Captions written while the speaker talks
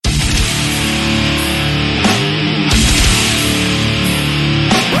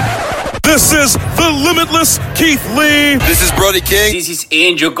This is the limitless Keith Lee. This is Brody King. This is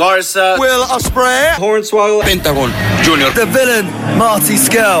Angel Garza. Will Ospreay. Hornswoggle. Pentagon Jr. The villain, Marty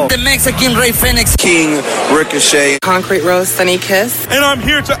Scurll. The Mexican Rey Fenix. King Ricochet. Concrete Rose, Sunny Kiss. And I'm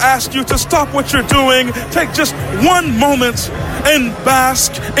here to ask you to stop what you're doing, take just one moment, and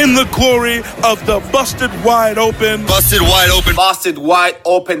bask in the glory of the Busted Wide Open. Busted Wide Open. Busted Wide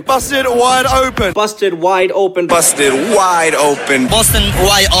Open. Busted Wide Open. Busted Wide Open. Busted Wide Open. Boston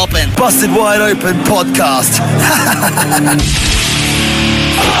Wide Open. Busted Wide Open podcast.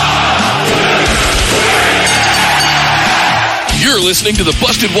 You're listening to the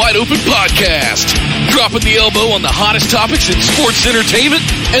Busted Wide Open podcast, dropping the elbow on the hottest topics in sports entertainment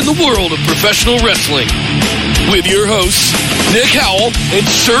and the world of professional wrestling. With your hosts, Nick Howell and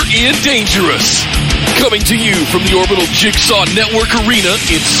Sir Ian Dangerous. Coming to you from the Orbital Jigsaw Network Arena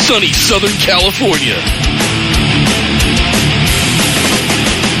in sunny Southern California.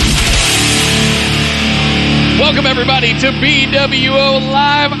 Welcome, everybody, to BWO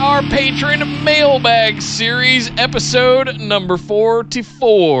Live, our patron mailbag series, episode number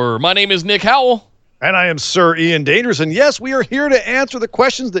 44. My name is Nick Howell. And I am Sir Ian Dangerous. And yes, we are here to answer the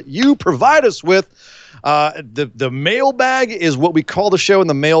questions that you provide us with. The mailbag is what we call the show, and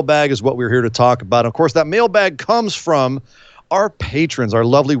the mailbag is what we're here to talk about. Of course, that mailbag comes from our patrons, our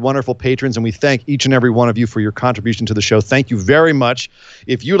lovely, wonderful patrons, and we thank each and every one of you for your contribution to the show. Thank you very much.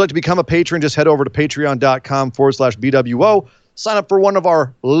 If you'd like to become a patron, just head over to patreon.com/BWO. Sign up for one of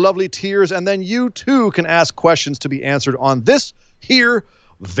our lovely tiers, and then you, too, can ask questions to be answered on this here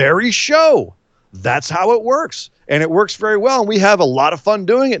very show. That's how it works, and it works very well, and we have a lot of fun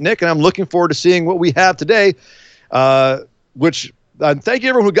doing it, Nick, and I'm looking forward to seeing what we have today, which thank you,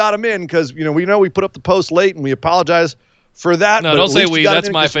 everyone who got them in, because we know we put up the post late, and we apologize for that. No, don't say we. That's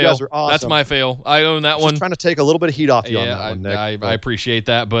my fail. Awesome. That's my fail. I own that one. Just trying to take a little bit of heat off you on that one, Nick. I appreciate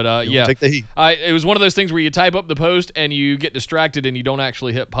that, but yeah. Take the heat. It was one of those things where you type up the post and you get distracted and you don't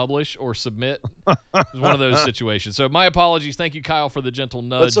actually hit publish or submit. It was one of those situations. So my apologies. Thank you, Kyle, for the gentle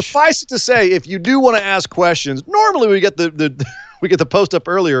nudge. But suffice it to say, if you do want to ask questions, normally we get we get the post up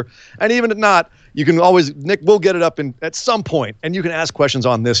earlier, and even if not, you can always, Nick will get it up at some point, and you can ask questions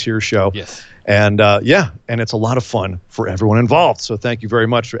on this here show. Yes. And and it's a lot of fun for everyone involved. So thank you very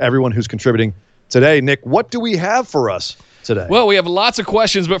much for everyone who's contributing today. Nick, what do we have for us today? Well, we have lots of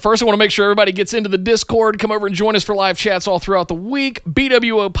questions, but first I want to make sure everybody gets into the Discord. Come over and join us for live chats all throughout the week.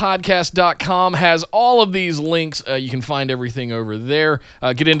 BWOpodcast.com has all of these links. You can find everything over there.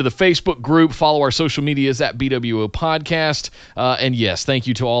 Get into the Facebook group. Follow our social medias at BWO Podcast. And yes, thank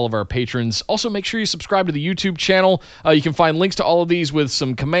you to all of our patrons. Also, make sure you subscribe to the YouTube channel. You can find links to all of these with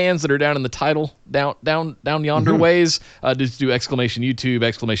some commands that are down in the title, down yonder ways. Just do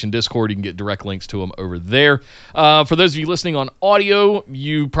 !YouTube, !Discord. You can get direct links to them over there. For those of you listening on audio,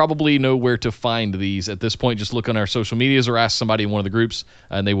 you probably know where to find these at this point. Just look on our social medias or ask somebody in one of the groups,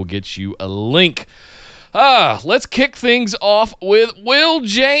 and they will get you a link. Let's kick things off with Will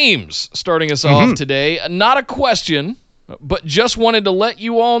James starting us off today. Not a question, but just wanted to let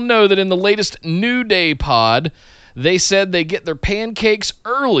you all know that in the latest New Day pod, they said they get their pancakes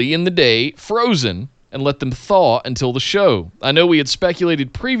early in the day, frozen, and let them thaw until the show. I know we had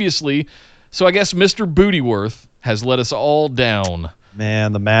speculated previously, so I guess Mr. Bootyworth has let us all down.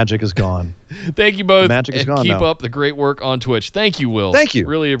 Man, the magic is gone. Thank you both. The magic is gone. Keep up the great work on Twitch. Thank you, Will. Thank you.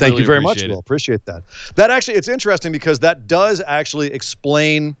 Thank you very much, Will. Appreciate that. That actually, it's interesting because that does actually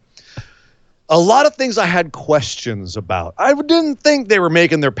explain a lot of things I had questions about. I didn't think they were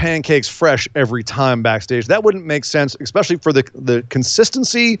making their pancakes fresh every time backstage. That wouldn't make sense, especially for the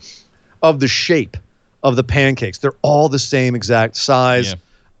consistency of the shape of the pancakes. They're all the same exact size,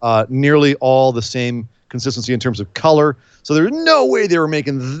 nearly all the same consistency in terms of color. So there's no way they were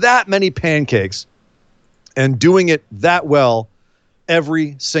making that many pancakes and doing it that well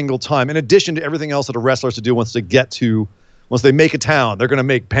every single time. In addition to everything else that a wrestler has to do once they make a town, they're going to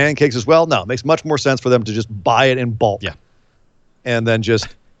make pancakes as well. No, it makes much more sense for them to just buy it in bulk. Yeah. And then just,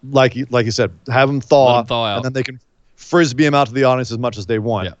 like you said, have them thaw out. And then they can frisbee them out to the audience as much as they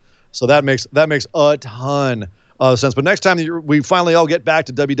want. Yeah. So that makes a ton of sense. But next time we finally all get back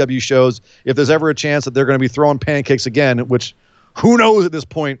to WWE shows, if there's ever a chance that they're going to be throwing pancakes again, which who knows at this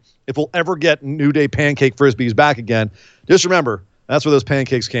point if we'll ever get New Day pancake frisbees back again, just remember, that's where those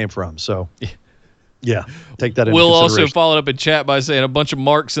pancakes came from. So, yeah, take that into We'll consideration. also follow up in chat by saying a bunch of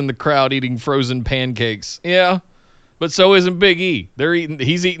marks in the crowd eating frozen pancakes. Yeah, but so isn't Big E.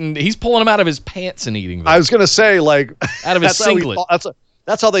 He's pulling them out of his pants and eating them. I was going to say, like, out of his singlet. That's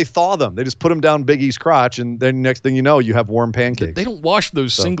That's how they thaw them. They just put them down Big E's crotch, and then next thing you know, you have warm pancakes. They don't wash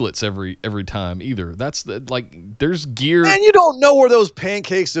those singlets every time either. That's there's gear. And you don't know where those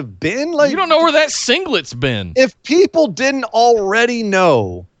pancakes have been. Like, you don't know where that singlet's been. If people didn't already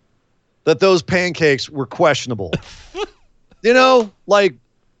know that those pancakes were questionable, like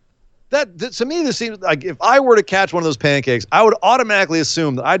that to me, this seems like if I were to catch one of those pancakes, I would automatically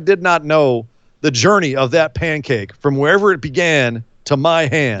assume that I did not know the journey of that pancake from wherever it began to my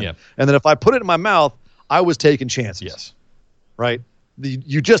hand. Yeah. And then if I put it in my mouth, I was taking chances. Yes. Right?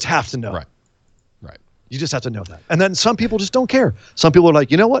 You just have to know. Right. You just have to know that. And then some people just don't care. Some people are like,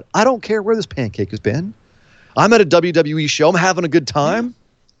 you know what? I don't care where this pancake has been. I'm at a WWE show. I'm having a good time.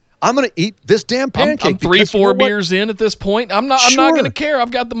 I'm going to eat this damn pancake. I'm 3-4 beers in at this point. I'm not going to care.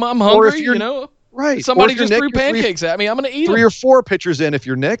 I'm hungry, Right. Somebody just threw pancakes at me. I'm going to eat 3 them. or 4 pitchers in if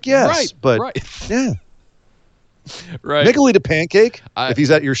you're Nick. Yes. Right. But right. Yeah. Right. Nick will eat a pancake if he's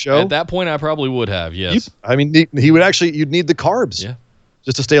at your show. At that point, I probably would have, yes. He would actually, you'd need the carbs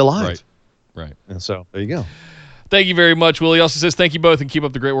just to stay alive. Right. And so there you go. Thank you very much, Will. He also says, thank you both and keep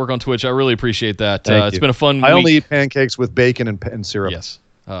up the great work on Twitch. I really appreciate that. It's been a fun week. I only eat pancakes with bacon and syrup. Yes.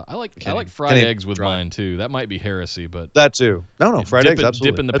 I like fried eggs with mine, too. That might be heresy, but... That, too. No, fried eggs,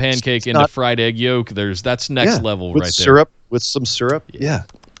 absolutely. Dipping the pancake into fried egg yolk, that's next level right there. Syrup, with some syrup. Yeah.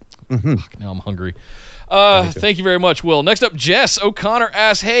 Mm-hmm. Now I'm hungry. Thank you very much, Will. Next up, Jess O'Connor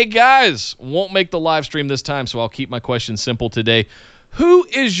asks, hey, guys, won't make the live stream this time, so I'll keep my question simple today. Who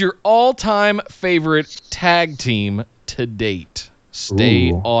is your all-time favorite tag team to date?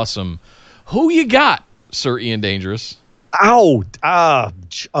 Stay awesome. Who you got, Sir Ian Dangerous? Ow.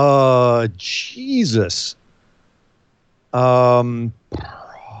 Jesus. That's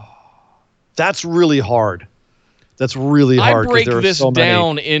really hard. I break this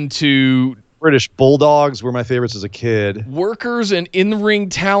down into British Bulldogs were my favorites as a kid. Workers and in-ring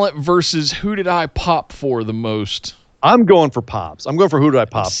talent versus who did I pop for the most? I'm going for pops. I'm going for who did I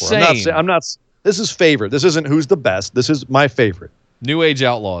pop for. Same. I'm not. This is favorite. This isn't who's the best. This is my favorite. New Age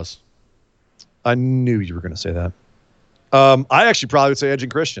Outlaws. I knew you were going to say that. I actually probably would say Edge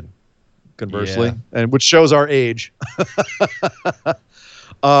and Christian, conversely, and which shows our age.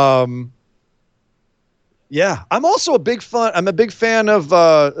 Yeah, I'm also a big fan of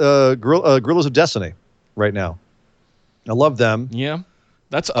Guerrillas of Destiny right now. I love them. Yeah,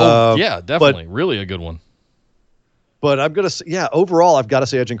 that's definitely really a good one. But I'm gonna say, overall, I've got to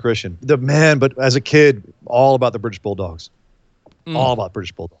say Edge and Christian. But as a kid, all about the British Bulldogs. All about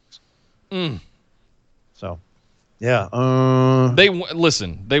British Bulldogs. So, yeah. They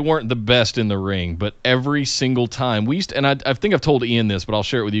weren't the best in the ring, but every single time we used to, and I think I've told Ian this, but I'll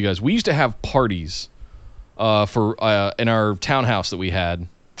share it with you guys. We used to have parties for in our townhouse that we had.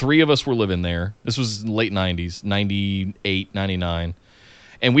 3 of us were living there. This was late 90s, 98, 99.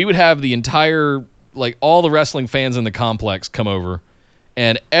 And we would have the entire, all the wrestling fans in the complex come over,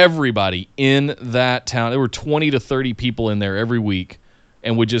 and everybody in that town, there were 20 to 30 people in there every week,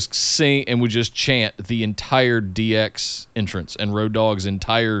 and would just sing and would just chant the entire DX entrance and Road Dogg's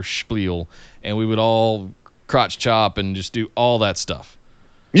entire spiel, and we would all crotch chop and just do all that stuff.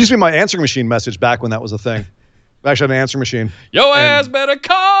 It used to be my answering machine message back when that was a thing. I actually had an answering machine. Ass better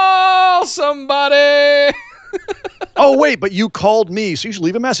call somebody. Oh, wait, but you called me, so you should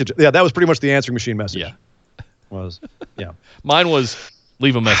leave a message. Yeah, that was pretty much the answering machine message. Yeah. Mine was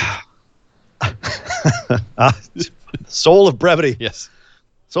leave a message. Soul of brevity. Yes.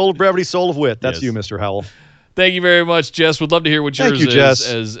 Soul of brevity, soul of wit. That's Yes. you, Mr. Howell. Thank you very much, Jess. Would love to hear what yours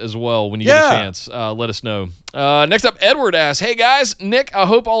is as well when you get a chance. Let us know. Next up, Edward asks, hey, guys. Nick, I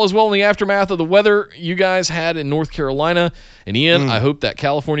hope all is well in the aftermath of the weather you guys had in North Carolina. And Ian, I hope that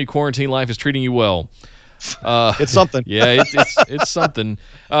California quarantine life is treating you well. It's something. Yeah, it's something.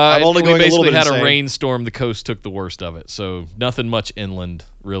 I'm only going we basically a little bit had insane. a rainstorm. The coast took the worst of it. So nothing much inland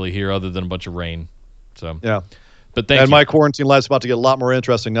really here other than a bunch of rain. So yeah. But thank you. My quarantine life's about to get a lot more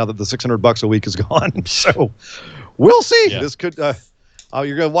interesting now that the $600 a week is gone. So we'll see. Yeah. This could you're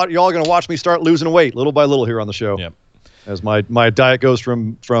all gonna watch me start losing weight little by little here on the show. Yep. As my diet goes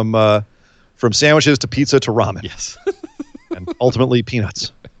from sandwiches to pizza to ramen. Yes. And ultimately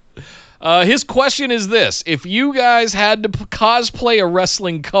peanuts. His question is this: if you guys had to cosplay a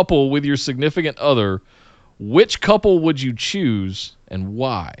wrestling couple with your significant other, which couple would you choose and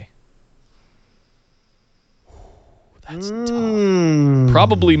why? That's tough.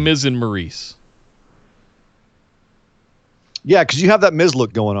 Probably Miz and Maurice. Yeah, because you have that Miz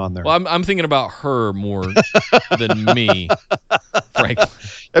look going on there. Well, I'm thinking about her more than me, frankly.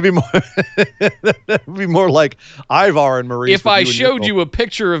 That'd be more like Ivar and Maurice. If I showed you a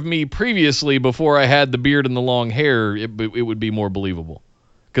picture of me previously before I had the beard and the long hair, it would be more believable.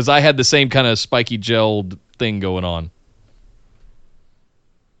 Because I had the same kind of spiky gelled thing going on.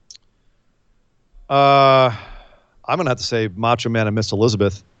 I'm gonna have to say Macho Man and Miss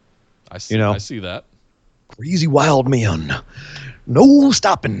Elizabeth. I see. I see that. Crazy wild man, no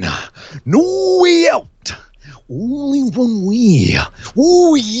stopping, no way out, only one way.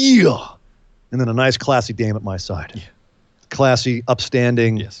 Oh yeah! And then a nice, classy dame at my side. Yeah. Classy,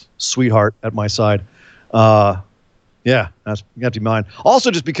 upstanding, Yes. sweetheart at my side. Yeah, that's you have to be mine.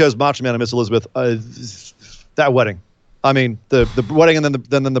 Also, just because Macho Man and Miss Elizabeth, that wedding. I mean, the wedding and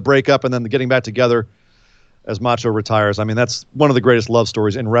then the breakup and then the getting back together as Macho retires. I mean, that's one of the greatest love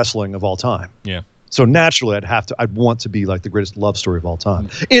stories in wrestling of all time. Yeah. So naturally, I'd want to be like the greatest love story of all time.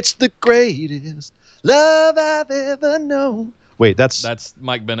 It's the greatest love I've ever known. Wait, that's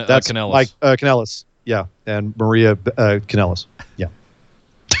Mike Bennett. that's Kanellis. Mike Kanellis. Yeah, and Maria Kanellis. Yeah.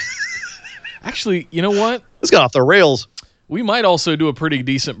 Actually, you know what? This got off the rails. We might also do a pretty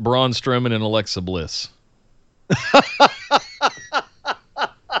decent Braun Strowman and Alexa Bliss.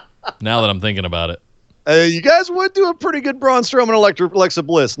 Now that I'm thinking about it. You guys would do a pretty good Braun Strowman Alexa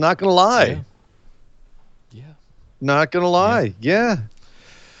Bliss. Not gonna lie. Yeah. Not gonna lie. Yeah.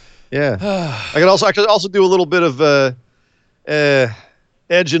 I could also do a little bit of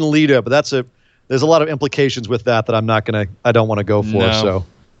Edge and Lita, but there's a lot of implications with that I don't want to go for. No. So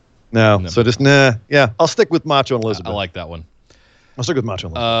no. So just nah. Yeah, I'll stick with Macho and Elizabeth. I like that one. I'll stick with Macho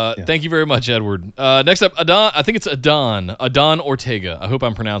and Elizabeth. Yeah. Thank you very much, Edward. Next up, Adon. I think it's Adon Ortega. I hope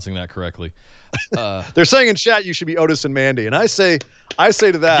I'm pronouncing that correctly. They're saying in chat you should be Otis and Mandy, and I say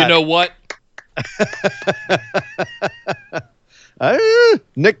to that. You know what?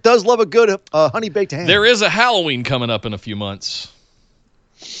 Nick does love a good honey baked ham. There is a Halloween coming up in a few months.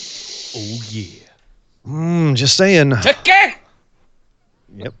 Oh yeah. Just saying. Tucky.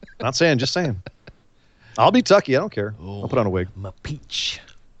 Yep. Not saying. Just saying. I'll be Tucky. I don't care. I'll put on a wig. My peach.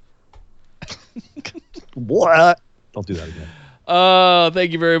 What? Don't do that again.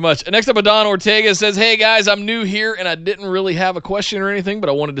 Thank you very much. Next up, Adon Ortega says, "Hey guys, I'm new here and I didn't really have a question or anything, but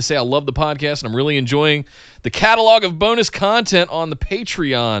I wanted to say I love the podcast and I'm really enjoying the catalog of bonus content on the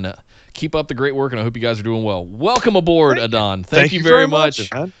Patreon. Keep up the great work and I hope you guys are doing well. Welcome aboard, Adon. Thank you very much.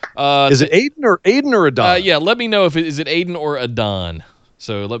 Man. Is it Aiden or Adon? Yeah, let me know if is it Aiden or Adon.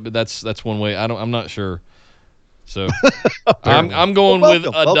 So that's one way. I'm not sure. So I'm going with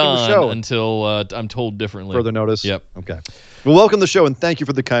Adon until I'm told differently. Further notice. Yep. Okay. Well, welcome to the show and thank you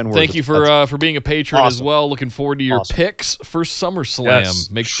for the kind words. Thank you for being a patron as well. Looking forward to your picks for SummerSlam. Yes.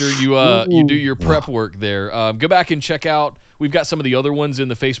 Make sure you do your prep work there. Go back and check out. We've got some of the other ones in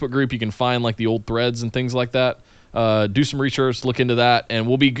the Facebook group. You can find like the old threads and things like that. Do some research, look into that, and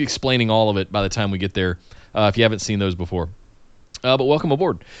we'll be explaining all of it by the time we get there. If you haven't seen those before. But welcome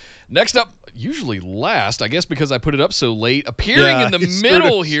aboard. Next up, usually last, I guess because I put it up so late, appearing in the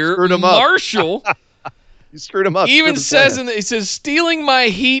middle here, Marshall. You screwed him up. Even says he says stealing my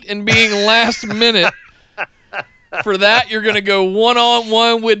heat and being last minute. For that, you're going to go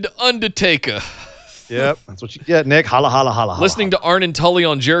one-on-one with the Undertaker. Yep, that's what you get, Nick. Holla, holla, holla, holla. Listening to Arn and Tully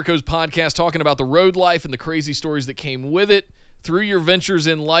on Jericho's podcast talking about the road life and the crazy stories that came with it. Through your ventures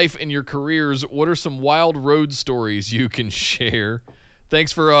in life and your careers, what are some wild road stories you can share?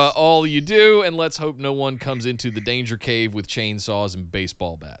 Thanks for all you do, and let's hope no one comes into the danger cave with chainsaws and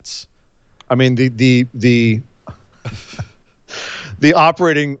baseball bats. I mean, the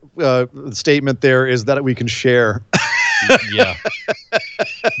operating statement there is that we can share. Yeah,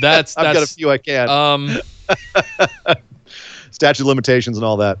 that's I've got a few I can. Statute of limitations and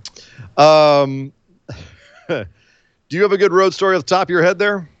all that. Do you have a good road story off the top of your head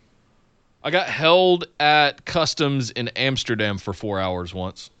there? I got held at customs in Amsterdam for 4 hours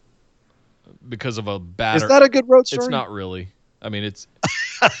once because of a battery. Is that a good road story? It's not really. I mean, it's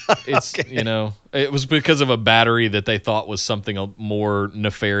Okay. You know, it was because of a battery that they thought was something more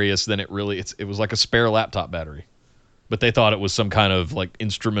nefarious than it really. It was like a spare laptop battery, but they thought it was some kind of like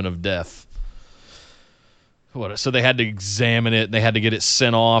instrument of death. So they had to examine it, and they had to get it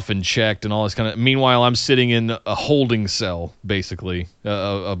sent off and checked and all this kind of. Meanwhile, I'm sitting in a holding cell, basically,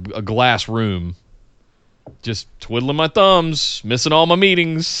 a glass room, just twiddling my thumbs, missing all my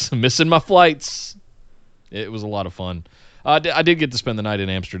meetings, missing my flights. It was a lot of fun. I did get to spend the night in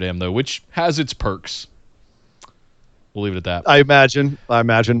Amsterdam, though, which has its perks. We'll leave it at that. I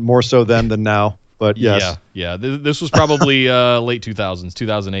imagine more so then than now, but yes. Yeah. This was probably late 2000s,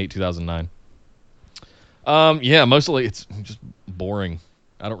 2008, 2009. Yeah, mostly it's just boring.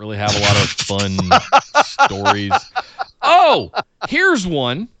 I don't really have a lot of fun stories. Oh, here's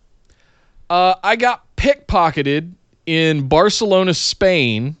one. I got pickpocketed in Barcelona,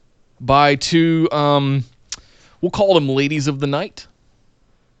 Spain by two, we'll call them ladies of the night.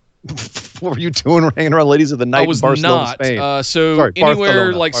 What were you doing hanging around ladies of the night I was in Barcelona, not. Spain? Anywhere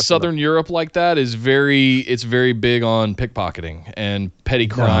Barcelona, like Barcelona. Southern Europe like that is it's very big on pickpocketing and petty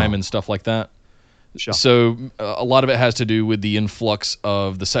crime and stuff like that. Sure. So a lot of it has to do with the influx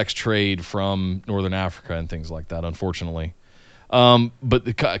of the sex trade from Northern Africa and things like that, unfortunately.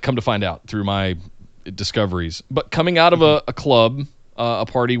 But come to find out through my discoveries. But coming out of a club, a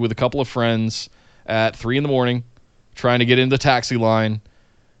party with a couple of friends at 3 a.m, trying to get in the taxi line,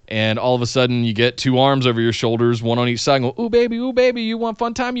 and all of a sudden you get two arms over your shoulders, one on each side, and go, ooh, baby, you want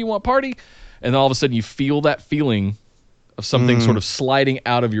fun time? You want party? And then all of a sudden you feel that feeling of something sort of sliding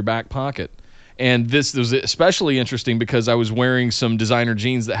out of your back pocket. And this was especially interesting because I was wearing some designer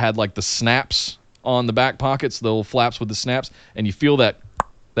jeans that had like the snaps on the back pockets, the little flaps with the snaps, and you feel that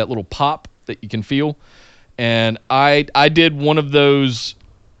little pop that you can feel. And I did one of those,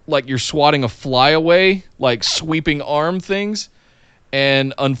 like you're swatting a fly away, like sweeping arm things,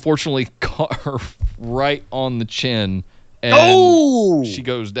 and unfortunately caught her right on the chin, and she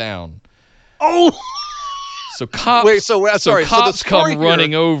goes down. Oh! So cops, Wait, sorry. So the cops story come here-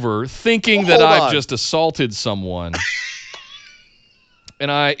 running over, thinking that Hold I've on. just assaulted someone. And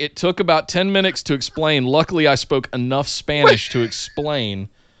it took about 10 minutes to explain. Luckily, I spoke enough Spanish to explain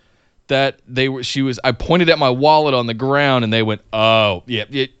that I pointed at my wallet on the ground, and they went, oh, yeah,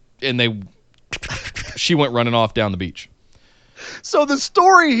 she went running off down the beach. So the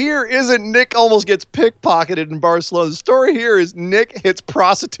story here isn't Nick almost gets pickpocketed in Barcelona. The story here is Nick hits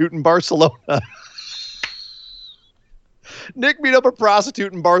prostitute in Barcelona. Nick beat up a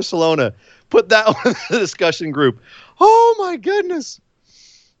prostitute in Barcelona. Put that one in the discussion group. Oh, my goodness.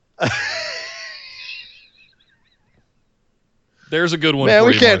 There's a good one Man, for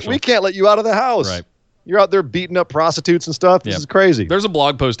we you, can't Marshall. we can't let you out of the house. Right. You're out there beating up prostitutes and stuff. This Yeah. is crazy. There's a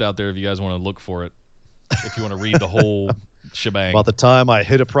blog post out there if you guys want to look for it. If you want to read the whole shebang. About the time I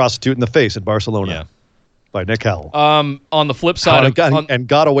hit a prostitute in the face in Barcelona Yeah. by Nick Howell. On the flip side of and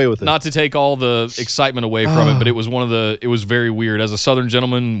got away with it. not to take all the excitement away from it, but it was it was very weird. As a Southern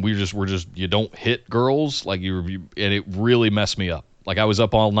gentleman, we're just you don't hit girls, like and it really messed me up. Like I was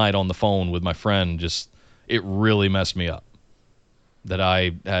up all night on the phone with my friend, it really messed me up that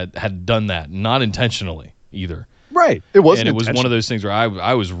I had done that, not intentionally either. Right. It wasn't. And it was one of those things where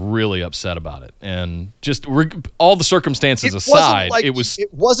I was really upset about it, and just all the circumstances aside, it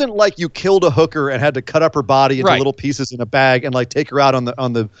wasn't like you killed a hooker and had to cut up her body into Right. little pieces in a bag and like take her out on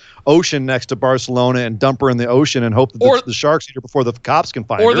the ocean next to Barcelona and dump her in the ocean and hope that the sharks eat her before the cops can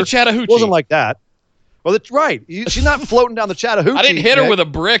find her. or the Chattahoochee. It wasn't like that. Well, that's right. She's not floating down the Chattahoochee. I didn't hit her Nick. with a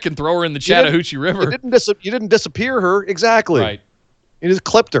brick and throw her in the Chattahoochee River. You didn't disappear her. Exactly. Right. You just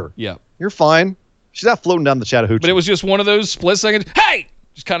clipped her. Yeah. You're fine. She's not floating down the Chattahoochee. But it was just one of those split seconds, hey,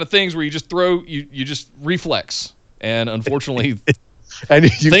 just kind of things where you just you just reflex, and unfortunately, and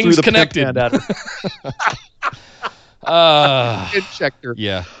you things threw the connected. pimp hand at her. It checked her.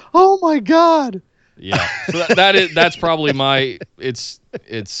 Yeah, Oh my God. yeah. So that's probably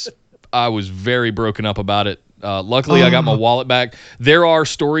I was very broken up about it. Luckily, I got my wallet back. There are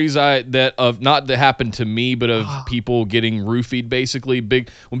stories not that happened to me, but of people getting roofied. Basically,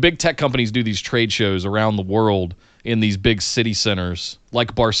 when big tech companies do these trade shows around the world in these big city centers,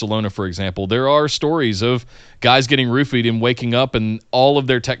 like Barcelona, for example, there are stories of guys getting roofied and waking up, and all of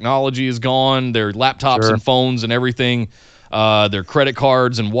their technology is gone, their laptops and phones and everything, their credit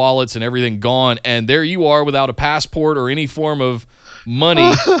cards and wallets and everything gone, and there you are without a passport or any form of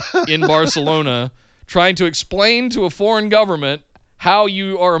money in Barcelona, trying to explain to a foreign government how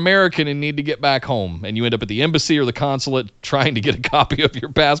you are American and need to get back home. And you end up at the embassy or the consulate trying to get a copy of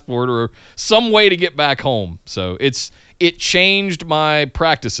your passport or some way to get back home. So it changed my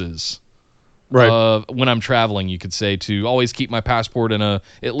practices. Right. When I'm traveling, you could say, to always keep my passport and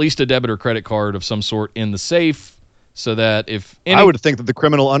at least a debit or credit card of some sort in the safe, so that if I would think that the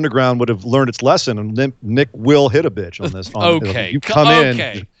criminal underground would have learned its lesson, and Nick will hit a bitch on this. Okay. You come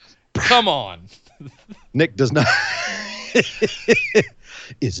okay. in. Come on. Nick does not.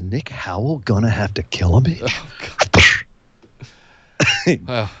 Is Nick Howell gonna have to kill a bitch?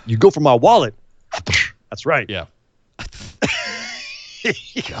 You go for my wallet. That's right. Yeah.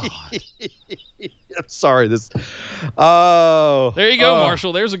 God. I'm sorry. Oh. There you go,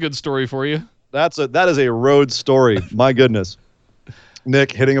 Marshall. There's a good story for you. That is a road story. My goodness.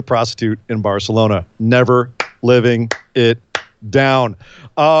 Nick hitting a prostitute in Barcelona, never living it down.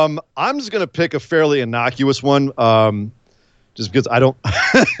 I'm just going to pick a fairly innocuous one, just because I don't.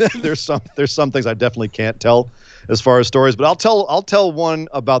 there's some things I definitely can't tell as far as stories, but I'll tell one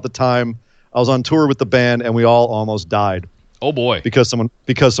about the time I was on tour with the band and we all almost died. Oh boy! Because someone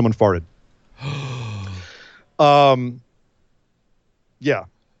farted. Yeah.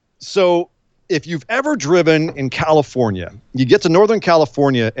 So if you've ever driven in California, you get to Northern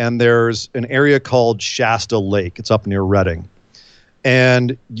California and there's an area called Shasta Lake. It's up near Redding.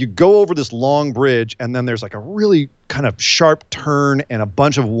 And you go over this long bridge, and then there's like a really kind of sharp turn and a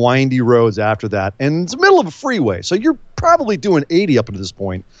bunch of windy roads after that. And it's the middle of a freeway. So you're probably doing 80 up to this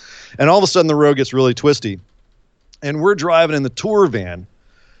point. And all of a sudden the road gets really twisty. And we're driving in the tour van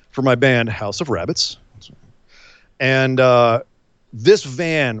for my band, House of Rabbits. And this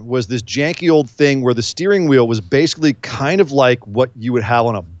van was this janky old thing where the steering wheel was basically kind of like what you would have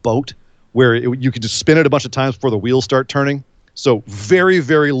on a boat, where you could just spin it a bunch of times before the wheels start turning. So very,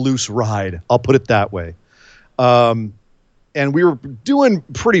 very loose ride. I'll put it that way. And we were doing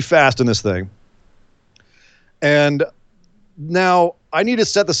pretty fast in this thing. And now I need to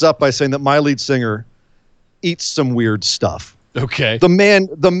set this up by saying that my lead singer eats some weird stuff. Okay. The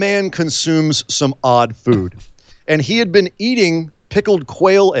man consumes some odd food. And he had been eating pickled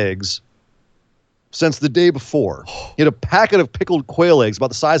quail eggs since the day before. He had a packet of pickled quail eggs about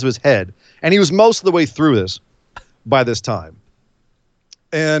the size of his head. And he was most of the way through this by this time.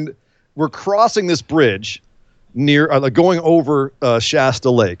 And we're crossing this bridge near, going over Shasta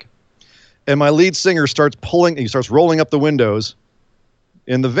Lake. And my lead singer starts rolling up the windows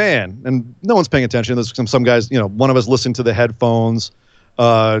in the van. And no one's paying attention. There's some guys, one of us listening to the headphones,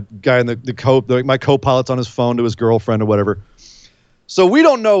 guy in my co-pilot's on his phone to his girlfriend or whatever. So we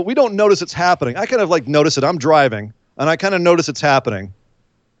don't notice it's happening. I kind of notice it. I'm driving, and I kind of notice it's happening,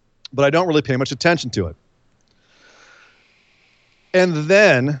 but I don't really pay much attention to it. And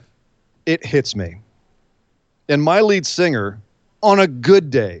then it hits me. And my lead singer, on a good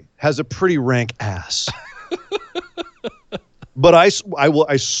day, has a pretty rank ass. But I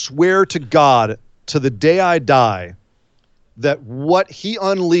swear to God, to the day I die, that what he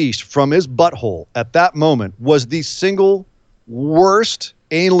unleashed from his butthole at that moment was the single worst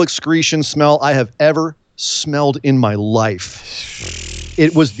anal excretion smell I have ever smelled in my life.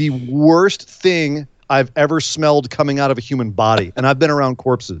 It was the worst thing I've ever smelled coming out of a human body. And I've been around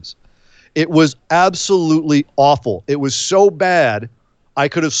corpses. It was absolutely awful. It was so bad, I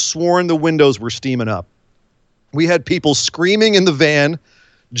could have sworn the windows were steaming up. We had people screaming in the van,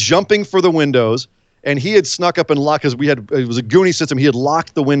 jumping for the windows, and he had snuck up and locked, because it was a Goonie system. He had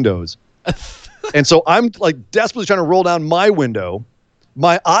locked the windows. And so I'm desperately trying to roll down my window.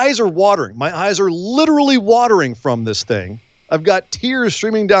 My eyes are watering. My eyes are literally watering from this thing. I've got tears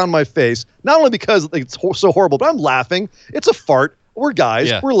streaming down my face, not only because it's so horrible, but I'm laughing. It's a fart. We're guys.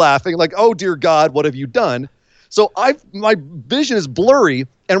 Yeah. We're laughing like, oh, dear God, what have you done? So my vision is blurry,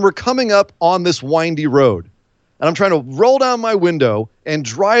 and we're coming up on this windy road. And I'm trying to roll down my window and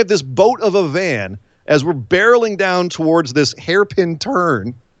drive this boat of a van as we're barreling down towards this hairpin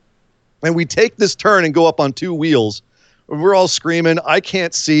turn. And we take this turn and go up on two wheels. We're all screaming. I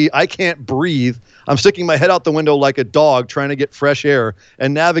can't see. I can't breathe. I'm sticking my head out the window like a dog trying to get fresh air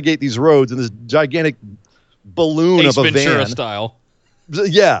and navigate these roads in this gigantic balloon Ace of a Ventura van. Style.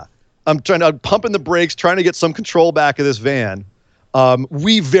 Yeah. I'm pumping the brakes, trying to get some control back of this van.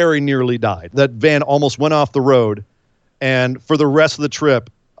 We very nearly died. That van almost went off the road. And for the rest of the trip,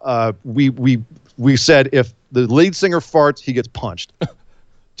 we said if the lead singer farts, he gets punched.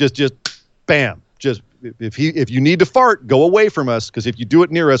 just bam. Just if you need to fart, go away from us, because if you do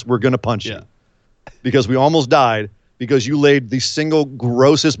it near us, we're going to punch you. Because we almost died because you laid the single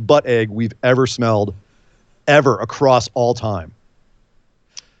grossest butt egg we've ever smelled ever across all time.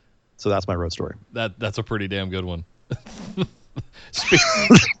 So that's my road story. That's a pretty damn good one.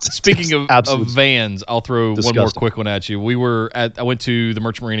 Speaking of vans, I'll throw one more quick one at you. I went to the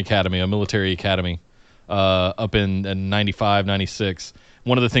Merchant Marine Academy, a military academy, up in 95, 96.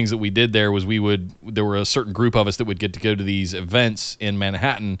 One of the things that we did there was there were a certain group of us that would get to go to these events in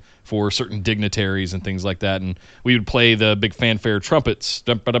Manhattan for certain dignitaries and things like that. And we would play the big fanfare trumpets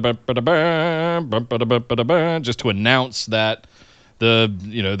just to announce that there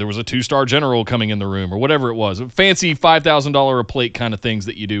was a 2-star general coming in the room or whatever it was. Fancy $5,000 a plate kind of things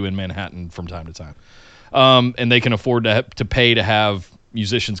that you do in Manhattan from time to time. And they can afford to pay to have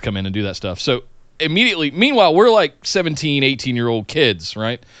musicians come in and do that stuff. So meanwhile, we're like 17, 18-year-old kids,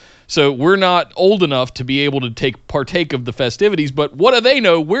 right? So we're not old enough to be able to partake of the festivities, but what do they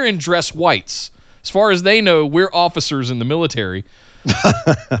know? We're in dress whites. As far as they know, we're officers in the military.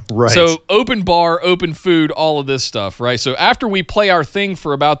 Right. So open bar, open food, all of this stuff, right? So after we play our thing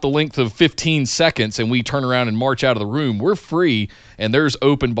for about the length of 15 seconds and we turn around and march out of the room, we're free, and there's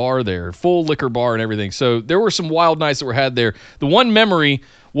open bar there, full liquor bar and everything. So there were some wild nights that were had there. The one memory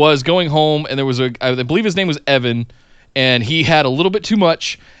was going home, and there was I believe his name was Evan, and he had a little bit too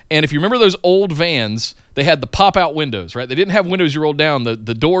much, And if you remember those old vans, they had the pop-out windows, right? They didn't have windows you rolled down. The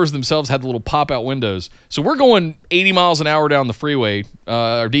doors themselves had the little pop-out windows. So we're going 80 miles an hour down the freeway.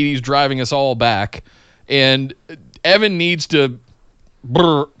 Our DD's driving us all back. And Evan needs to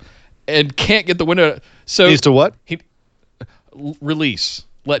brr and can't get the window. So Needs to what? Release,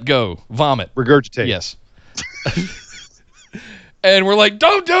 let go, vomit. Regurgitate. Yes. And we're like,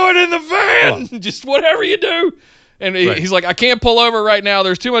 don't do it in the van. Just whatever you do. And he's like, I can't pull over right now.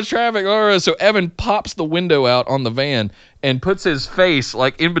 There's too much traffic. So Evan pops the window out on the van and puts his face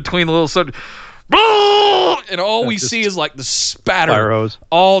like in between the little sub. And all we see is like the spatter fire hose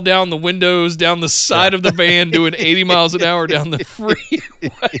all down the windows, down the side of the van, doing 80 miles an hour down the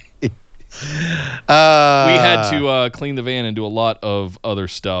freeway. We had to clean the van and do a lot of other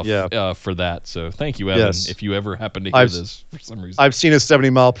stuff for that. So thank you, Evan, if you ever happen to hear this for some reason. I've seen a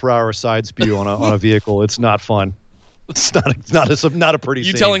 70-mile-per-hour side spew on a vehicle. It's not fun. It's not a pretty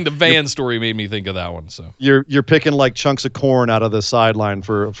scene. You telling the van story made me think of that one. So you're picking like chunks of corn out of the sideline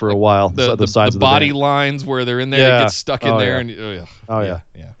for a while. The sides of the body van. lines where they're in there, it gets stuck in there. Yeah.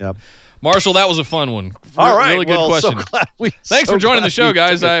 And Marshall, that was a fun one. All right, really good question. Thanks for joining the show,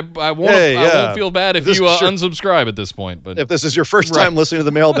 guys. I won't feel bad if you unsubscribe at this point. But if this is your first time listening to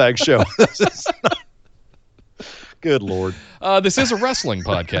the Mailbag Show, good Lord. This is a wrestling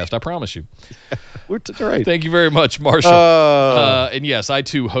podcast, I promise you. Right. Thank you very much, Marshall. And yes, I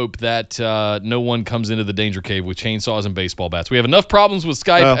too hope that no one comes into the Danger Cave with chainsaws and baseball bats. We have enough problems with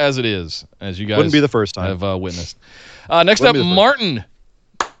Skype as it is, as you guys wouldn't be the first time have witnessed. Next up, Martin.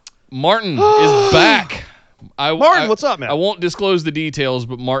 Martin is back. Martin, what's up, man? I won't disclose the details,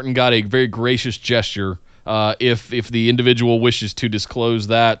 but Martin got a very gracious gesture. If the individual wishes to disclose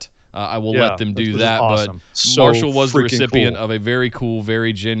that, I will let them do that. Awesome. But Marshall was the recipient of a very cool,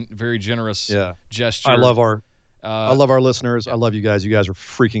 very generous gesture. I love our listeners. I love you guys. You guys are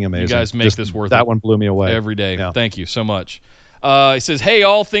freaking amazing. You guys make this worth it. That one blew me away every day. Yeah. Thank you so much. He says, hey,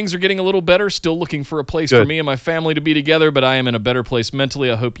 all things are getting a little better. Still looking for a place for me and my family to be together, but I am in a better place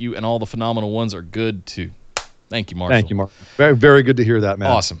mentally. I hope you and all the phenomenal ones are good, too. Thank you, Marshall. Thank you, Mark. Very, very good to hear that, man.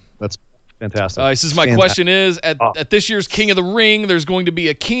 Awesome. That's fantastic. He says, my question is, at this year's King of the Ring, there's going to be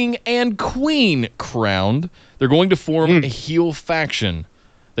a king and queen crowned. They're going to form a heel faction.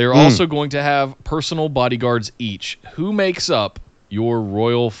 They're also going to have personal bodyguards each. Who makes up your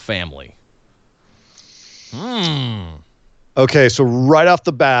royal family? Okay, so right off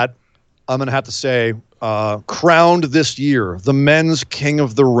the bat, I'm going to have to say, crowned this year, the men's King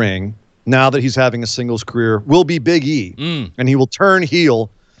of the Ring, now that he's having a singles career, will be Big E. And he will turn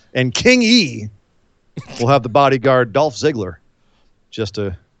heel, and King E will have the bodyguard Dolph Ziggler, just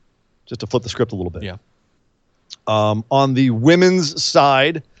to flip the script a little bit. Yeah. On the women's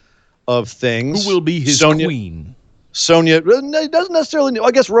side of things, who will be his queen? Sonya doesn't necessarily.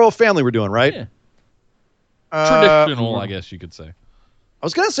 I guess royal family we're doing, right? Yeah. Traditional, I guess you could say. I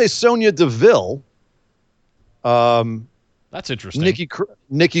was going to say Sonya Deville. That's interesting.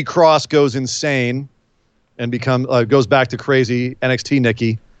 Nikki Cross goes insane and goes back to crazy NXT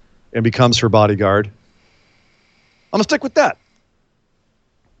Nikki and becomes her bodyguard. I'm going to stick with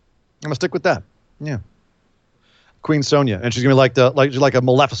that. Yeah. Queen Sonya. And she's going to be like a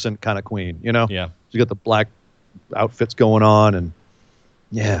Maleficent kind of queen, you know? Yeah. She's got the black outfits going on, and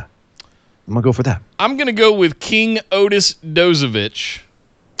yeah. I'm going to go for that. I'm going to go with King Otis Dozovich.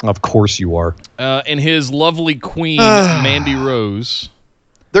 Of course you are. And his lovely queen, Mandy Rose.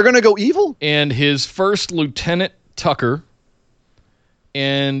 They're going to go evil? And his first Lieutenant Tucker.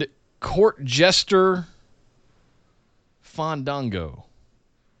 And Court Jester Fandango.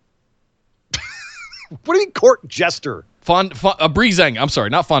 What do you mean Court Jester? Breezango. I'm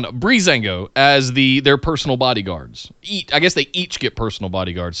sorry, not Fonda. Breezango as their personal bodyguards. I guess they each get personal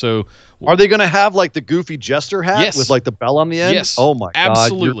bodyguards. So, are they going to have like the goofy jester hat with like the bell on the end? Yes. Oh my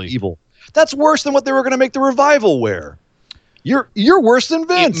absolutely. God, you're evil. That's worse than what they were going to make the Revival wear. You're worse than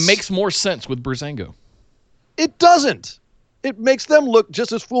Vince. It makes more sense with Breezango. It doesn't. It makes them look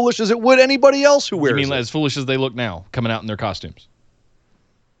just as foolish as it would anybody else who wears it. You mean as foolish as they look now, coming out in their costumes?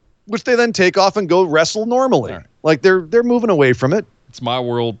 Which they then take off and go wrestle normally. Right. Like they're moving away from it. It's my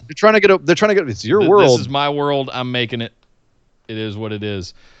world. They're trying to get. It's your world. This is my world. I'm making it. It is what it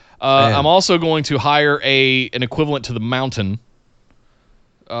is. I'm also going to hire an equivalent to the Mountain,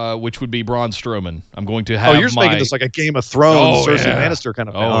 which would be Braun Strowman. I'm going to have. Oh, you're making this like a Game of Thrones, Cersei Lannister kind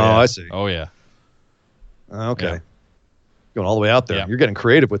of thing. I see. Oh yeah. Okay. Yeah. Going all the way out there. Yeah. You're getting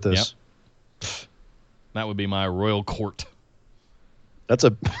creative with this. Yep. That would be my royal court. That's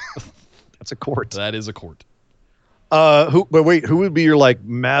a court. That is a court. Who would be your like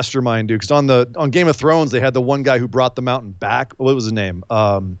mastermind dude? Because on Game of Thrones they had the one guy who brought the Mountain back. What was his name?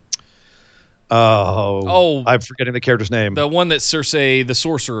 Oh, I'm forgetting the character's name. The one that Cersei, the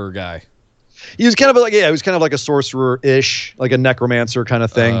sorcerer guy. He was kind of like, he was kind of like a sorcerer-ish, like a necromancer kind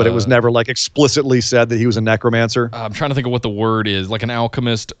of thing, but it was never like explicitly said that he was a necromancer. I'm trying to think of what the word is, like an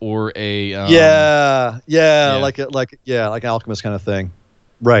alchemist or a like an alchemist kind of thing,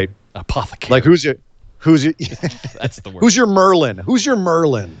 right? Apothecary. Like who's your that's the word. Who's your Merlin? Who's your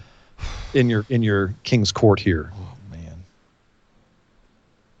Merlin in your King's Court here? Oh man.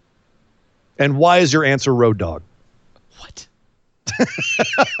 And why is your answer Road Dogg? What?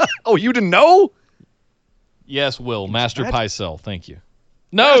 Oh, you didn't know? Yes, Will. Master Pycelle. Thank you.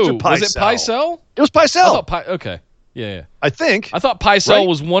 No, was it Pycelle? It was Pycelle. Okay. Yeah. I think. I thought Pycelle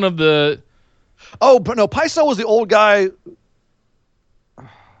was one of the... Oh, but no, Pycelle was the old guy.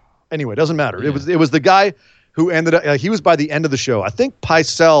 Anyway, it doesn't matter. Yeah. It was the guy who ended up... he was by the end of the show. I think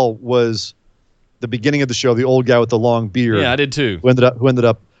Pycelle was the beginning of the show, the old guy with the long beard. Yeah, I did too. Who ended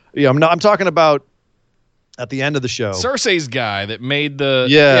up... Yeah, I'm talking about at the end of the show. Cersei's guy that made the...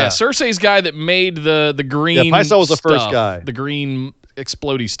 Yeah. Cersei's guy that made the green... Yeah, Pycelle was the first stuff, guy. The green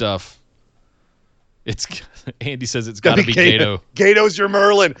explodey stuff. Andy says it's got to be Gato. Gato's your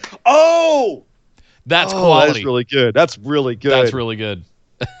Merlin. Oh! That's quality. That's really good. That's really good. That's really good.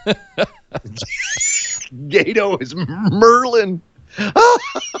 Gato is Merlin.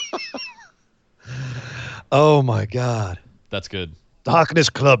 Oh, my God. That's good. Darkness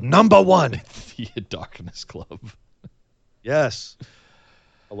Club #1. The Darkness Club. Yes.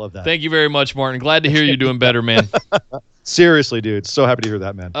 I love that. Thank you very much, Martin. Glad to hear you doing better, man. Seriously, dude. So happy to hear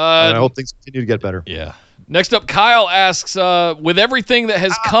that, man. And I hope things continue to get better. Yeah. Next up, Kyle asks, with everything that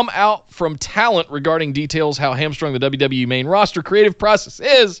has come out from talent regarding details how hamstrung the WWE main roster creative process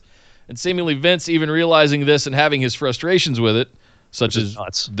is, and seemingly Vince even realizing this and having his frustrations with it, such as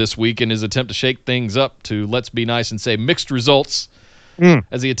this week in his attempt to shake things up to, let's be nice and say, mixed results,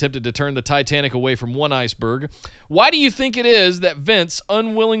 as he attempted to turn the Titanic away from one iceberg. Why do you think it is that Vince,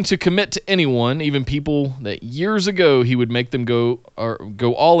 unwilling to commit to anyone, even people that years ago he would make them go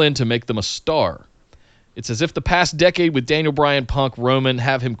all in to make them a star? It's as if the past decade with Daniel Bryan, Punk, Roman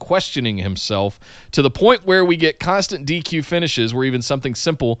have him questioning himself to the point where we get constant DQ finishes where even something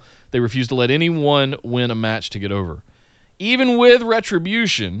simple, they refuse to let anyone win a match to get over. Even with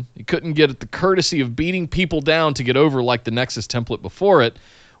Retribution, he couldn't get the courtesy of beating people down to get over like the Nexus template before it.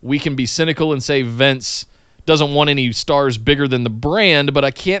 We can be cynical and say Vince doesn't want any stars bigger than the brand, but I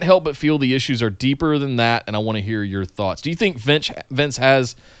can't help but feel the issues are deeper than that, and I want to hear your thoughts. Do you think Vince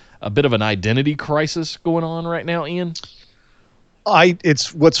has a bit of an identity crisis going on right now, Ian?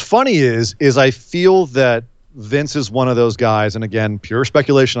 It's what's funny is I feel that Vince is one of those guys, and again, pure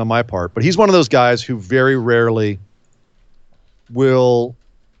speculation on my part, but he's one of those guys who very rarely will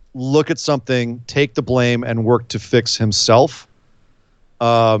look at something, take the blame, and work to fix himself.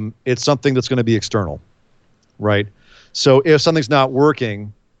 It's something that's going to be external, right? So if something's not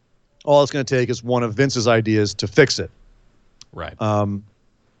working, all it's going to take is one of Vince's ideas to fix it. Right.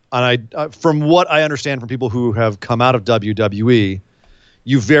 And I from what I understand from people who have come out of WWE,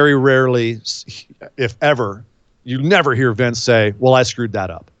 you very rarely, if ever, you never hear Vince say, well, I screwed that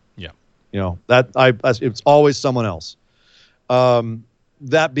up. Yeah. You know, it's always someone else.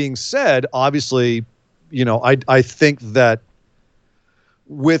 That being said, obviously, you know, I think that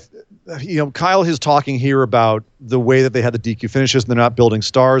with, you know, Kyle is talking here about the way that they had the DQ finishes and they're not building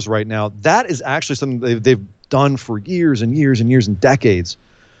stars right now. That is actually something they've done for years and years and years and decades,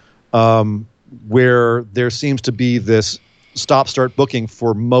 where there seems to be this stop-start booking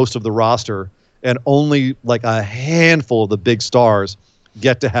for most of the roster and only like a handful of the big stars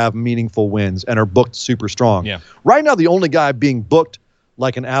get to have meaningful wins and are booked super strong. Yeah. Right now, the only guy being booked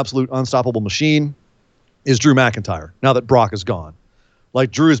like an absolute unstoppable machine is Drew McIntyre, now that Brock is gone.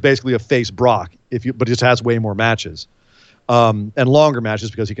 Like, Drew is basically a face Brock, but he just has way more matches. And longer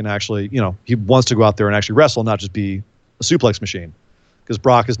matches because he can actually, you know, he wants to go out there and actually wrestle, not just be a suplex machine. Because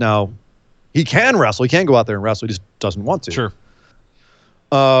Brock is now, he can wrestle, he can go out there and wrestle, he just doesn't want to. Sure.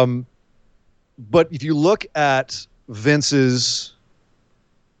 But if you look at Vince's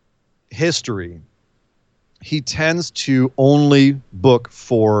history, he tends to only book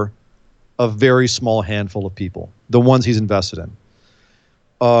for a very small handful of people, the ones he's invested in.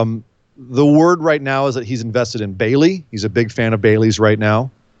 The word right now is that he's invested in Bayley. He's a big fan of Bayley's right now.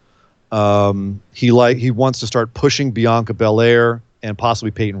 He wants to start pushing Bianca Belair and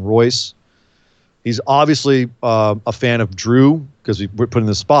possibly Peyton Royce. He's obviously a fan of Drew because we're put in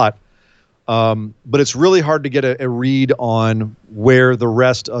this spot. But it's really hard to get a read on where the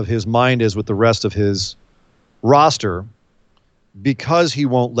rest of his mind is with the rest of his roster because he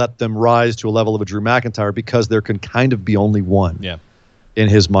won't let them rise to a level of a Drew McIntyre because there can kind of be only one in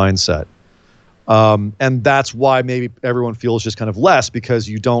his mindset. And that's why maybe everyone feels just kind of less, because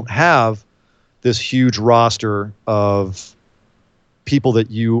you don't have this huge roster of people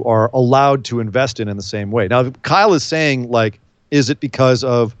that you are allowed to invest in the same way. Now, Kyle is saying, like, is it because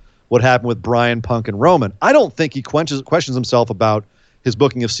of what happened with Bryan, Punk, and Roman? I don't think he questions himself about his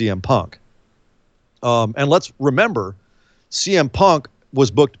booking of CM Punk. And let's remember, CM Punk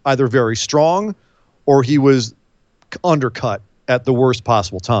was booked either very strong or he was undercut at the worst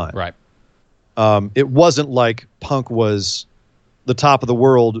possible time. Right. It wasn't like Punk was the top of the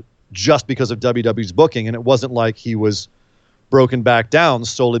world just because of WWE's booking, and it wasn't like he was broken back down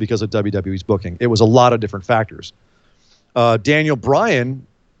solely because of WWE's booking. It was a lot of different factors. Daniel Bryan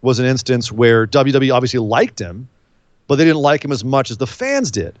was an instance where WWE obviously liked him, but they didn't like him as much as the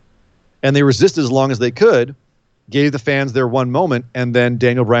fans did. And they resisted as long as they could, gave the fans their one moment, and then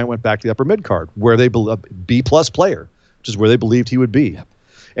Daniel Bryan went back to the upper mid-card, where they B-plus player, which is where they believed he would be. Yep.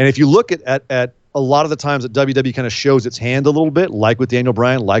 And if you look at a lot of the times that WWE kind of shows its hand a little bit, like with Daniel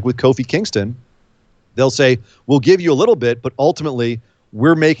Bryan, like with Kofi Kingston, they'll say, we'll give you a little bit, but ultimately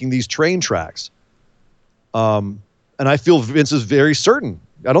we're making these train tracks. And I feel Vince is very certain.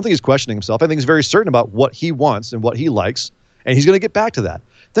 I don't think he's questioning himself. I think he's very certain about what he wants and what he likes, and he's going to get back to that.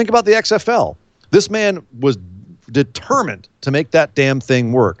 Think about the XFL. This man was determined to make that damn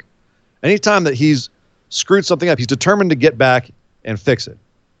thing work. Anytime that he's screwed something up, he's determined to get back and fix it,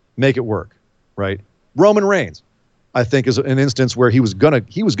 make it work, right? Roman Reigns, I think, is an instance where he was gonna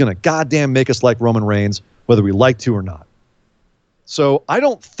goddamn make us like Roman Reigns, whether we like to or not. So I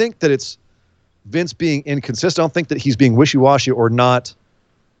don't think that it's Vince being inconsistent. I don't think that he's being wishy-washy or not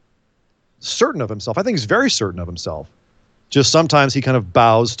certain of himself. I think he's very certain of himself. Just sometimes he kind of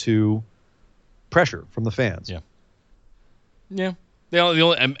bows to pressure from the fans. Yeah. Yeah.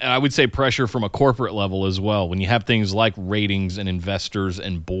 And I would say pressure from a corporate level as well. When you have things like ratings and investors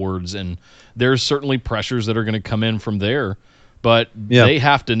and boards, and there's certainly pressures that are going to come in from there, but they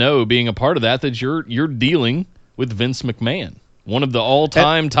have to know, being a part of that you're dealing with Vince McMahon, one of the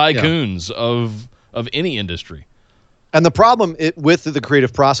all-time tycoons of any industry. And the problem with the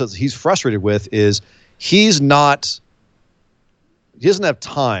creative process he's frustrated with is he doesn't have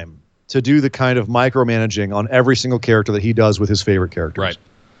time to do the kind of micromanaging on every single character that he does with his favorite characters. Right.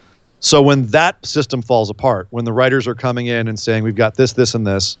 So when that system falls apart, when the writers are coming in and saying, we've got this, this, and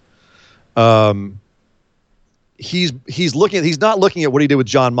this, he's not looking at what he did with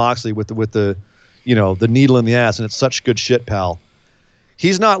Jon Moxley with the needle in the ass, and it's such good shit, pal.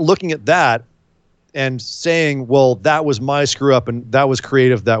 He's not looking at that and saying, well, that was my screw up and that was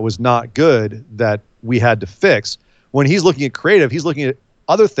creative, that was not good, that we had to fix. When he's looking at creative, he's looking at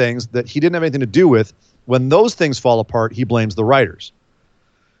other things that he didn't have anything to do with. When those things fall apart, he blames the writers.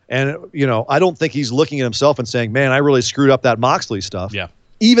 And, I don't think he's looking at himself and saying, man, I really screwed up that Moxley stuff. Yeah.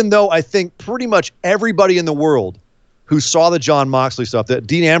 Even though I think pretty much everybody in the world who saw the Jon Moxley stuff, that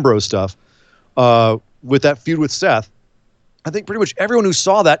Dean Ambrose stuff, with that feud with Seth, I think pretty much everyone who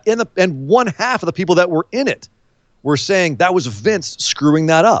saw that, and one half of the people that were in it were saying that was Vince screwing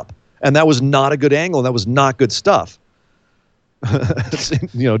that up. And that was not a good angle, and that was not good stuff.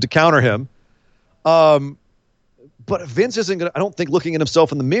 To counter him. But Vince isn't going to, I don't think, looking at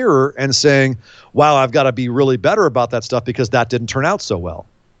himself in the mirror and saying, wow, I've got to be really better about that stuff because that didn't turn out so well.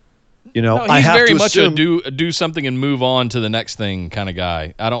 No, he's very much a do something and move on to the next thing kind of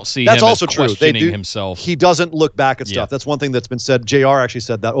guy. I don't see him as questioning himself. He doesn't look back at stuff. That's one thing that's been said. JR actually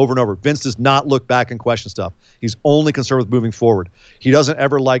said that over and over. Vince does not look back and question stuff. He's only concerned with moving forward. He doesn't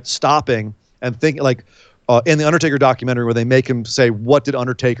ever like stopping and thinking, like in the Undertaker documentary where they make him say, what did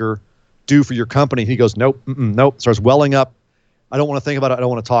Undertaker do for your company? He goes, nope, nope. Starts welling up. I don't want to think about it. I don't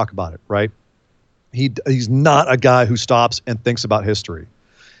want to talk about it, right? He's not a guy who stops and thinks about history.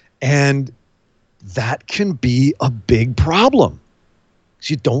 And that can be a big problem because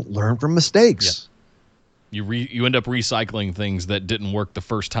you don't learn from mistakes. Yeah. You end up recycling things that didn't work the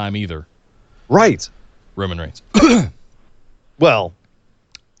first time either. Right. Roman Reigns. Well,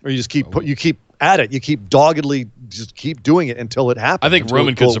 or you just keep at it. You keep doggedly just keep doing it until it happens. I think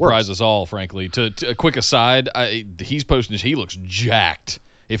Roman could surprise us all, frankly. To a quick aside, he's posting he looks jacked.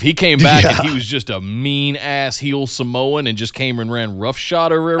 If he came back and he was just a mean-ass heel Samoan and just came and ran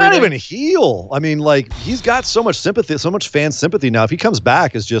roughshod over everything. Not even heel. I mean, like, he's got so much sympathy, so much fan sympathy now. If he comes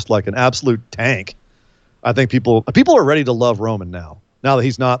back as just like an absolute tank, I think people are ready to love Roman now that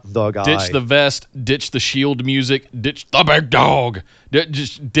he's not the guy. Ditch the vest, ditch the Shield music, ditch the big dog.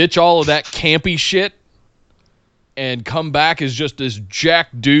 Just ditch all of that campy shit and come back as just this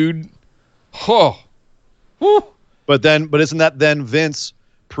jacked dude. Huh. Woo. But isn't that then Vince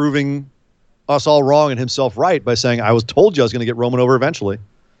proving us all wrong and himself right by saying, I was told you I was going to get Roman over eventually,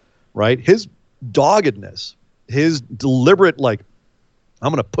 right? doggedness, his deliberate, like,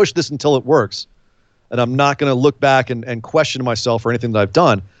 I'm going to push this until it works, and I'm not going to look back and question myself or anything that I've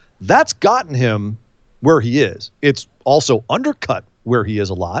done, that's gotten him where he is. It's also undercut where he is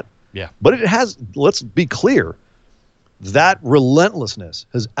a lot. Yeah. But it has, let's be clear, that relentlessness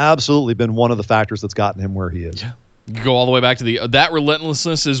has absolutely been one of the factors that's gotten him where he is. Yeah. You go all the way back to that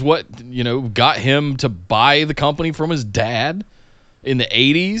relentlessness is what, got him to buy the company from his dad in the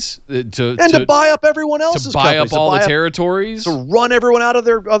 80s to buy up everyone else's to buy companies, up all the territories, to run everyone out of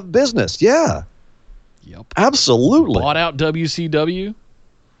their business. Yeah. Yep. Absolutely. Bought out WCW.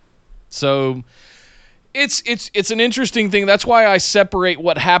 So it's an interesting thing. That's why I separate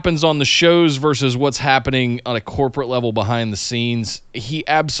what happens on the shows versus what's happening on a corporate level behind the scenes. He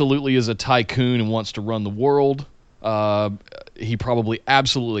absolutely is a tycoon and wants to run the world. He probably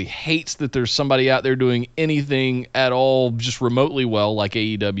absolutely hates that there's somebody out there doing anything at all just remotely well like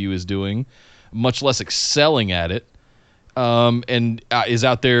AEW is doing, much less excelling at it, and is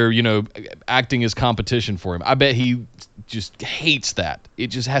out there, acting as competition for him. I bet he just hates that. It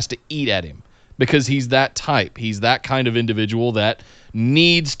just has to eat at him because he's that type. He's that kind of individual that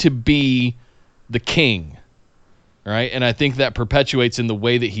needs to be the king. Right, and I think that perpetuates in the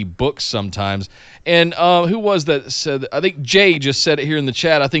way that he books sometimes. And who was that said? I think Jay just said it here in the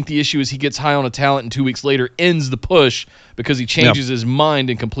chat. I think the issue is he gets high on a talent and 2 weeks later ends the push because he changes his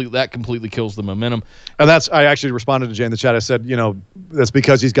mind and completely kills the momentum. And I actually responded to Jay in the chat. I said, that's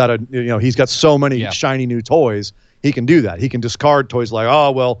because he's got he's got so many shiny new toys. He can do that. He can discard toys like,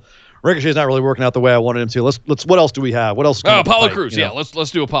 oh well, Ricochet's not really working out the way I wanted him to. Let's. What else do we have? What else? Apollo Crews. Yeah, let's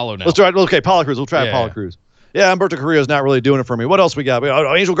do Apollo now. Let's try. Okay, Apollo Crews. We'll try Apollo Crews. Yeah, Humberto Carrillo's not really doing it for me. What else we got?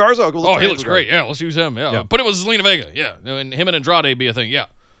 Angel Garza. He looks great. Yeah, let's use him. Yeah. Put it with Zelina Vega. Yeah, and him and Andrade be a thing. Yeah.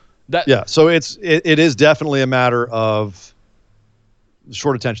 So it is definitely a matter of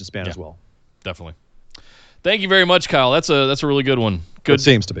short attention span as well. Definitely. Thank you very much, Kyle. That's a really good one. Good. It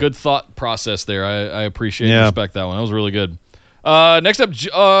seems to be. Good thought process there. I appreciate and respect that one. That was really good. Next up,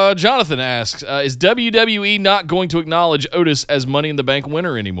 Jonathan asks, is WWE not going to acknowledge Otis as Money in the Bank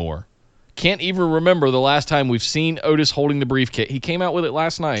winner anymore? Can't even remember the last time we've seen Otis holding the briefcase. He came out with it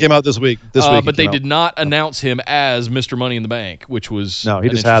last night. Came out this week. But they did not announce him as Mr. Money in the Bank, which was he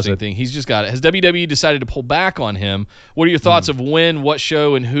just has it. Thing. He's just got it. Has WWE decided to pull back on him? What are your thoughts of when, what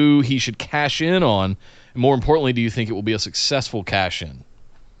show, and who he should cash in on? And more importantly, do you think it will be a successful cash-in?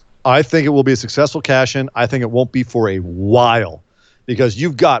 I think it will be a successful cash-in. I think it won't be for a while because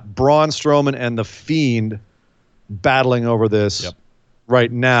you've got Braun Strowman and The Fiend battling over this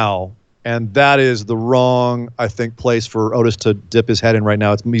right now. And that is the wrong, I think, place for Otis to dip his head in right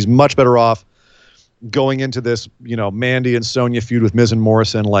now. He's much better off going into this, Mandy and Sonya feud with Miz and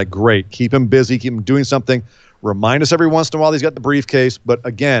Morrison. Like, great. Keep him busy. Keep him doing something. Remind us every once in a while he's got the briefcase. But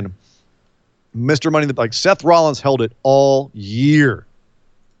again, Mr. Money, like Seth Rollins held it all year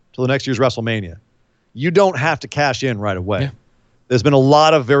till the next year's WrestleMania. You don't have to cash in right away. Yeah. There's been a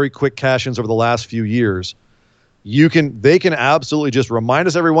lot of very quick cash-ins over the last few years. They can absolutely just remind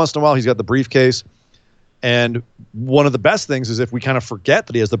us every once in a while he's got the briefcase. And one of the best things is if we kind of forget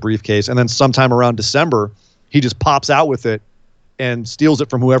that he has the briefcase and then sometime around December, he just pops out with it and steals it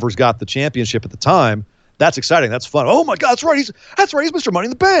from whoever's got the championship at the time. That's exciting. That's fun. Oh my God, that's right. He's Mr. Money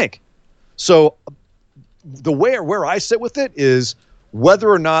in the Bank. So the where I sit with it is whether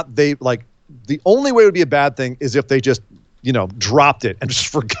or not the only way it would be a bad thing is if they just, dropped it and just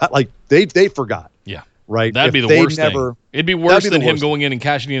forgot, like they forgot. Yeah. Right. That'd be the worst thing. It'd be worse than him going in and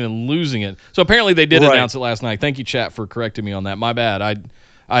cashing in and losing it. So apparently they did announce it last night. Thank you, chat, for correcting me on that. My bad.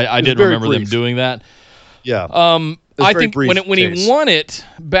 I did remember them doing that. Yeah. I think when he won it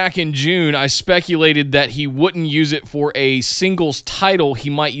back in June, I speculated that he wouldn't use it for a singles title. He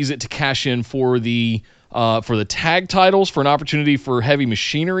might use it to cash in for the tag titles, for an opportunity for Heavy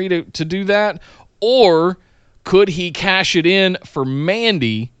Machinery to do that. Or could he cash it in for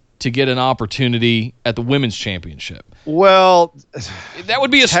Mandy to get an opportunity at the Women's Championship? Well, that would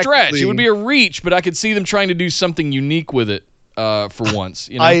be a stretch. It would be a reach, but I could see them trying to do something unique with it for once.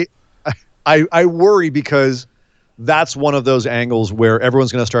 I worry because that's one of those angles where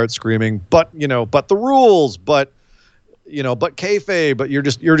everyone's going to start screaming, but the rules, but kayfabe, but you're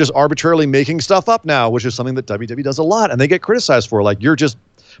just arbitrarily making stuff up now, which is something that WWE does a lot, and they get criticized for. Like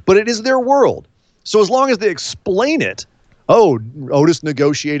but it is their world. So as long as they explain it, Otis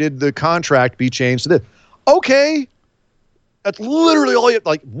negotiated the contract be changed to this. Okay. That's literally all you have,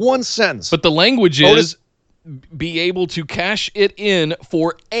 like one sentence. But the language is be able to cash it in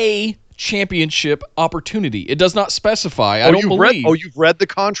for a championship opportunity. It does not specify. I don't believe. You've read the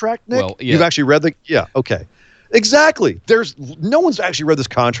contract, Nick? Well, yeah. You've actually read yeah, okay. Exactly. No one's actually read this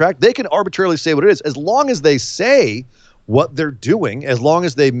contract. They can arbitrarily say what it is as long as they say what they're doing, as long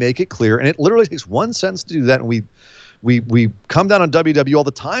as they make it clear. And it literally takes one sentence to do that. And we come down on WWE all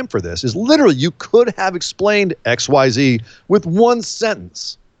the time for this. Is literally you could have explained XYZ with one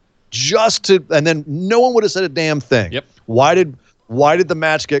sentence, and then no one would have said a damn thing. Yep. Why did the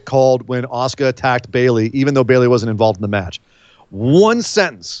match get called when Asuka attacked Bayley, even though Bayley wasn't involved in the match? One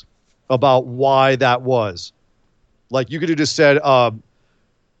sentence about why that was. Like, you could have just said,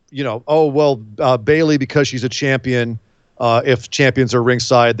 Bayley, because she's a champion, if champions are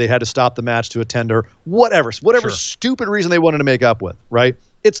ringside, they had to stop the match to attend her. Whatever Sure. Stupid reason they wanted to make up with, right?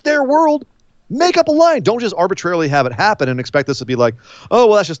 It's their world. Make up a line. Don't just arbitrarily have it happen and expect this to be like, oh,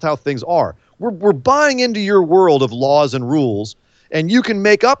 well, that's just how things are. We're buying into your world of laws and rules, and you can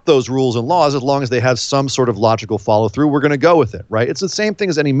make up those rules and laws as long as they have some sort of logical follow-through. We're going to go with it, right? It's the same thing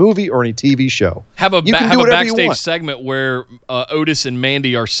as any movie or any TV show. Have a you can do whatever you backstage want. segment where Otis and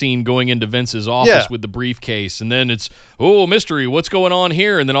Mandy are seen going into Vince's office with the briefcase, and then it's, oh, mystery, what's going on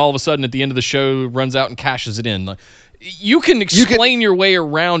here? And then all of a sudden at the end of the show, runs out and cashes it in. Like, you can explain your way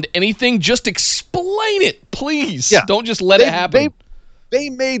around anything. Just explain it, please. Yeah. Don't just let it happen.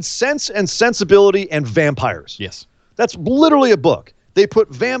 They made Sense and Sensibility and vampires. Yes. That's literally a book. They put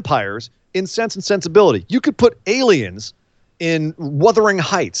vampires in Sense and Sensibility. You could put aliens in Wuthering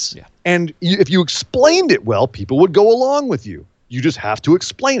Heights. Yeah. And if you explained it well, people would go along with you. You just have to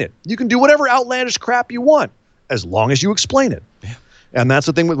explain it. You can do whatever outlandish crap you want as long as you explain it. Yeah. And that's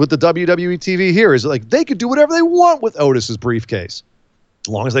the thing with the WWE TV here is like they could do whatever they want with Otis's briefcase as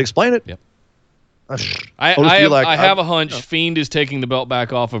long as they explain it. Yep. I have a hunch Fiend is taking the belt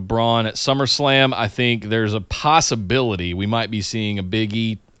back off of Braun at SummerSlam. I think there's a possibility we might be seeing a Big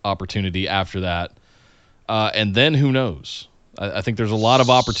E opportunity after that. And then who knows? I think there's a lot of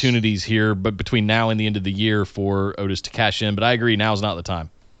opportunities here, but between now and the end of the year for Otis to cash in. But I agree, now's not the time.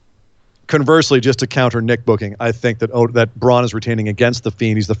 Conversely, just to counter Nick booking, I think that Braun is retaining against The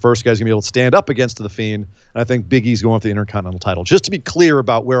Fiend. He's the first guy who's going to be able to stand up against The Fiend. And I think Big E's going for the Intercontinental title. Just to be clear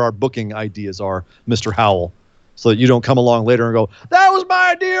about where our booking ideas are, Mr. Howell, so that you don't come along later and go, that was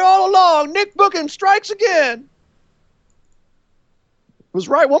my idea all along. Nick booking strikes again. It was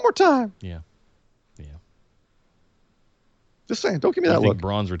right one more time. Yeah. Just saying, don't give me I that think look.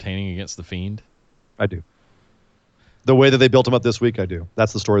 Braun's retaining against The Fiend. I do. The way that they built him up this week, I do.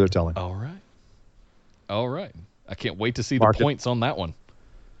 That's the story they're telling. All right. I can't wait to see Mark the it. points on that one.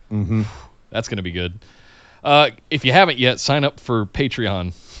 Mm-hmm. That's going to be good. If you haven't yet, sign up for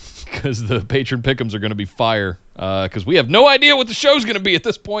Patreon because the patron pick'ems are going to be fire. Because we have no idea what the show's going to be at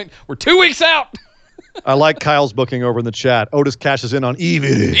this point. We're 2 weeks out. I like Kyle's booking over in the chat. Otis cashes in on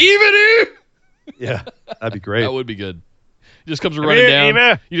Evie. Yeah, that'd be great. That would be good. He just comes running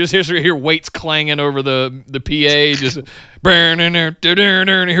down. You just hear weights clanging over the PA. Just and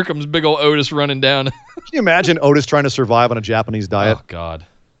here comes big old Otis running down. Can you imagine Otis trying to survive on a Japanese diet? Oh God.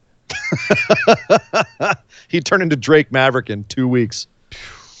 He'd turn into Drake Maverick in 2 weeks.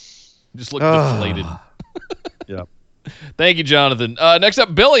 Just look deflated. Yeah. Thank you, Jonathan. Next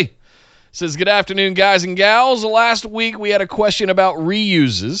up, Billy says, good afternoon, guys and gals. Last week we had a question about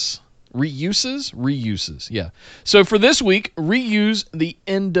reuses. Reuses, yeah. So for this week, reuse the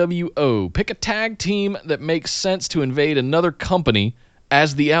NWO. Pick a tag team that makes sense to invade another company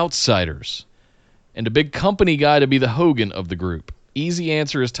as the outsiders. And a big company guy to be the Hogan of the group. Easy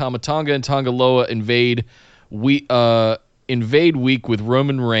answer is Tama Tonga and Tonga Loa invade week with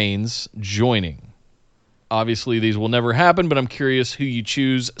Roman Reigns joining. Obviously, these will never happen, but I'm curious who you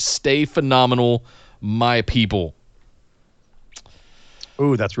choose. Stay phenomenal, my people.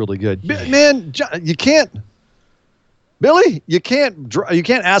 Ooh, that's really good. Yeah. Man, you can't, Billy, you can't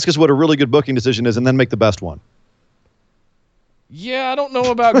ask us what a really good booking decision is and then make the best one. Yeah, I don't know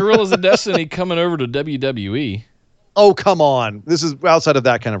about Gorillas of Destiny coming over to WWE. Oh, come on. This is outside of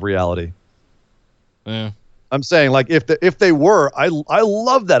that kind of reality. Yeah. I'm saying, like, if they were, I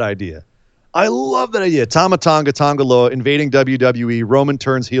love that idea. I love that idea. Tama Tonga, Tonga Loa invading WWE. Roman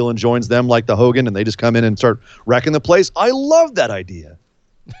turns heel and joins them like the Hogan, and they just come in and start wrecking the place. I love that idea.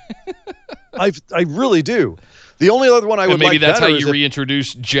 I really do. The only other one I would maybe like that's how better you is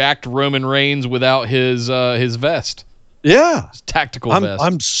reintroduce jacked Roman Reigns without his vest. Yeah. His tactical vest.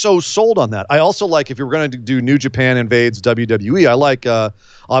 I'm so sold on that. I also like, if you're going to do New Japan invades WWE, I like,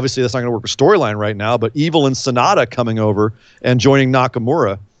 obviously that's not going to work with storyline right now, but Evil and Sonata coming over and joining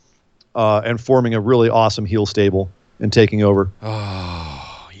Nakamura and forming a really awesome heel stable and taking over.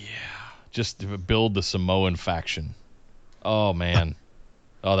 Oh, yeah. Just to build the Samoan faction. Oh, man.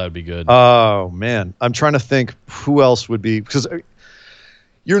 Oh, that would be good. Oh, man. I'm trying to think who else would be, because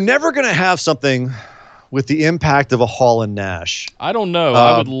you're never going to have something with the impact of a Hall and Nash. I don't know.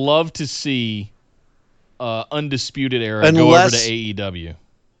 I would love to see Undisputed Era go over to AEW.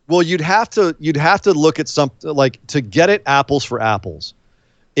 Well, you'd have to look at something like, to get it apples for apples.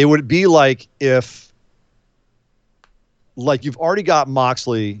 It would be like if, like, you've already got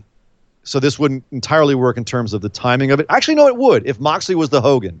Moxley, so this wouldn't entirely work in terms of the timing of it. Actually, no, it would. If Moxley was the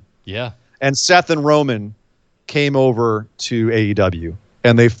Hogan, yeah, and Seth and Roman came over to AEW,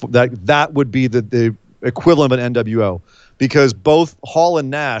 and that would be the equivalent of an NWO, because both Hall and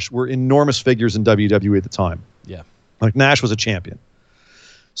Nash were enormous figures in WWE at the time. Yeah, like Nash was a champion.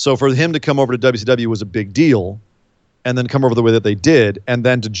 So for him to come over to WCW was a big deal, and then come over the way that they did, and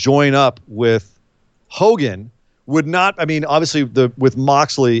then to join up with Hogan would not, I mean, obviously with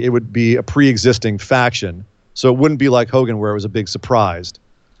Moxley, it would be a pre-existing faction. So it wouldn't be like Hogan where it was a big surprise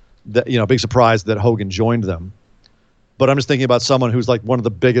that Hogan joined them. But I'm just thinking about someone who's like one of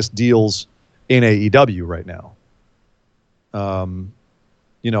the biggest deals in AEW right now.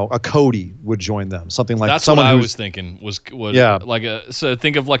 A Cody would join them. Something like that's someone what I was thinking was yeah. So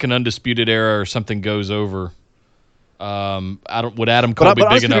think of like an Undisputed Era or something goes over. Would Adam Cole be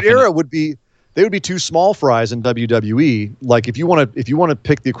big enough? Era they would be too small fries in WWE. Like if you want to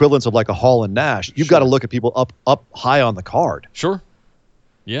pick the equivalents of like a Hall and Nash, you've got to look at people up high on the card. Sure.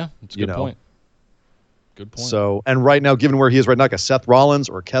 Yeah, that's a good point. Good point. So, and right now, given where he is right now, like a Seth Rollins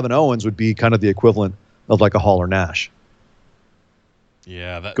or Kevin Owens would be kind of the equivalent of like a Hall or Nash.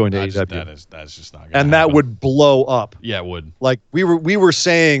 Yeah, going to AEW. That's just not. And that would blow up. Yeah, it would. Like we were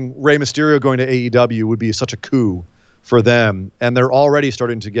saying, Rey Mysterio going to AEW would be such a coup for them, and they're already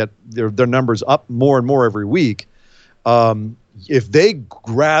starting to get their numbers up more and more every week. If they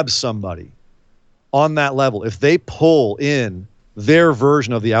grab somebody on that level, if they pull in their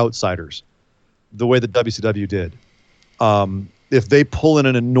version of the Outsiders, the way that WCW did, if they pull in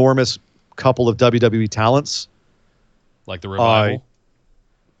an enormous couple of WWE talents, like the Revival.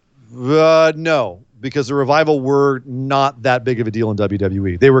 No, because the Revival were not that big of a deal in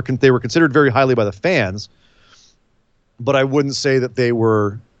WWE. They were considered very highly by the fans, but I wouldn't say that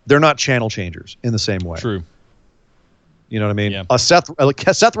they're not channel changers in the same way. True. You know what I mean? Yeah.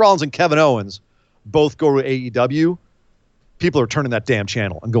 Seth Rollins and Kevin Owens both go to AEW. People are turning that damn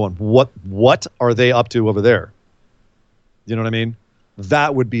channel and going, what are they up to over there? You know what I mean?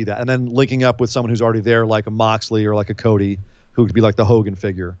 That would be that. And then linking up with someone who's already there, like a Moxley or like a Cody, who could be like the Hogan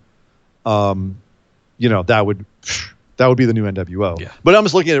figure. That would be the new NWO. Yeah. But I'm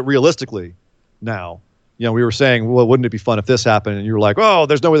just looking at it realistically now. We were saying, well, wouldn't it be fun if this happened? And you were like, oh,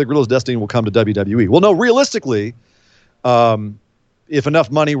 there's no way the Guerrillas of Destiny will come to WWE. Well, no, realistically, if enough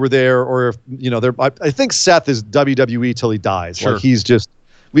money were there, or if I think Seth is WWE till he dies. Sure. Like he's just,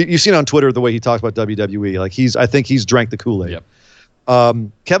 you've seen on Twitter the way he talks about WWE. Like I think he's drank the Kool-Aid.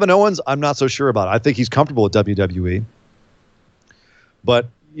 Yep. Kevin Owens, I'm not so sure about. I think he's comfortable at WWE. But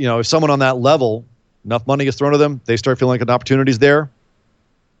if someone on that level, enough money gets thrown to them, they start feeling like an opportunity's there.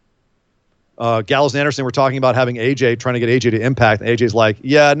 Gallows and Anderson were talking about having AJ, trying to get AJ to Impact. And AJ's like,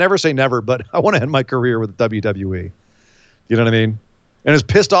 yeah, never say never, but I want to end my career with WWE. You know what I mean? And as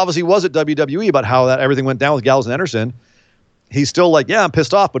pissed off as he was at WWE about how that everything went down with Gallows and Anderson, he's still like, yeah, I'm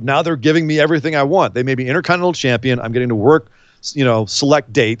pissed off, but now they're giving me everything I want. They made me Intercontinental Champion. I'm getting to work,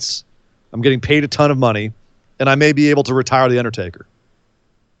 select dates. I'm getting paid a ton of money, and I may be able to retire The Undertaker.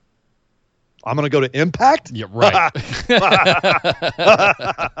 I'm going to go to Impact? Yeah, right.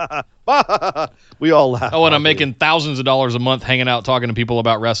 We all laugh. Oh, and I'm making thousands of dollars a month hanging out talking to people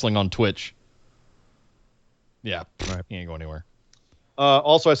about wrestling on Twitch. Yeah, right. He ain't going anywhere.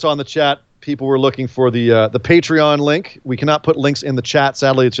 Also, I saw in the chat people were looking for the Patreon link. We cannot put links in the chat.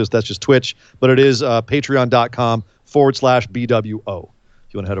 Sadly, that's just Twitch, but it is patreon.com/BWO.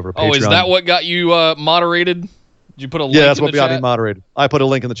 If you want to head over to Patreon. Oh, is that what got you moderated? Did you put a link? Yeah, that's in what the got chat? me moderated. I put a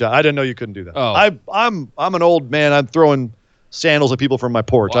link in the chat. I didn't know you couldn't do that. Oh. I'm an old man. I'm throwing sandals at people from my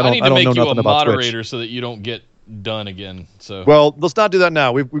porch. Well, I need to make know you nothing a about moderator Twitch. so that you don't get done again. So well, let's not do that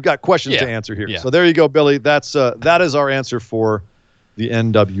now. We've got questions to Yeah. answer here. Yeah. So there you go, Billy. That is our answer for the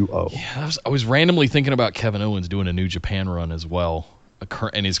NWO. Yeah, I was randomly thinking about Kevin Owens doing a New Japan run as well,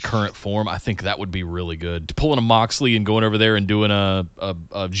 in his current form. I think that would be really good. Pulling a Moxley and going over there and doing a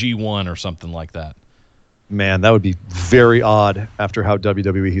G1 or something like that. Man, that would be very odd after how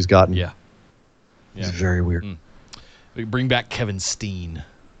WWE he's gotten. Yeah. It's very weird. We bring back Kevin Steen.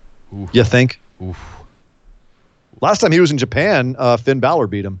 Oof. You think? Oof. Last time he was in Japan, Finn Balor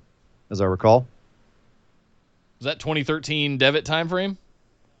beat him, as I recall. Was that 2013 Devitt time frame?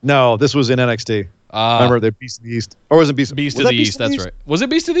 No, this was in NXT. Remember the Beast of the East, or was it Beast? Beast of the East? That's right. Was it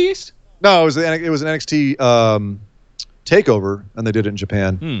Beast of the East? No, it was an NXT takeover, and they did it in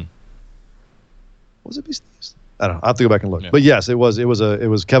Japan. Was it Beast Thieves? I don't know. I'll have to go back and look. Yeah. But yes, it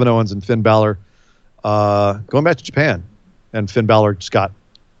was Kevin Owens and Finn Balor going back to Japan, and Finn Balor just got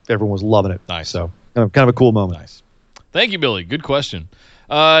everyone was loving it. Nice. So kind of a cool moment. Nice. Thank you, Billy. Good question.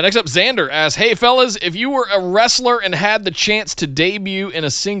 Next up, Xander asks, hey, fellas, if you were a wrestler and had the chance to debut in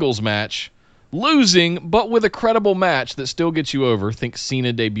a singles match, losing but with a credible match that still gets you over, think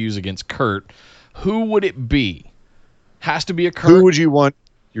Cena debuts against Kurt, who would it be? Has to be a current... Who would you want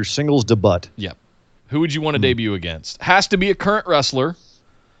your singles debut? Yep. Who would you want to debut against? Has to be a current wrestler.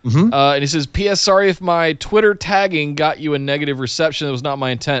 Mm-hmm. And he says, P.S. Sorry if my Twitter tagging got you a negative reception. That was not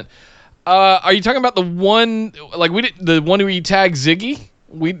my intent. Are you talking about the one, like the one where you tagged Ziggy?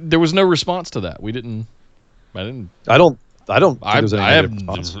 There was no response to that. I didn't. I don't. Think there's any negative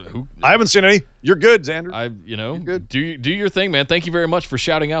response. I haven't seen any. You're good, Xander. You're good. Do your thing, man. Thank you very much for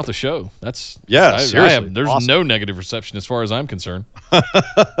shouting out the show. That's seriously. There's awesome. no negative reception as far as I'm concerned.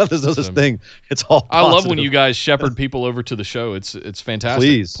 There's no such thing. It's all. I love positive. when you guys shepherd people over to the show. It's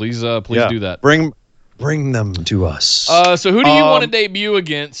fantastic. Please do that. Bring them to us. So who do you want to debut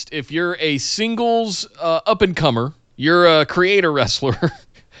against if you're a singles up and comer? You're a creator wrestler,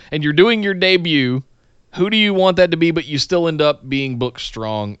 and you're doing your debut. Who do you want that to be, but you still end up being booked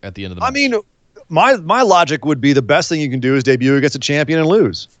strong at the end of the match? I mean, my logic would be the best thing you can do is debut against a champion and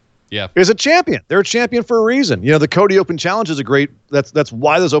lose. Yeah. Is a champion. They're a champion for a reason. You know, the Cody Open Challenge is a great, that's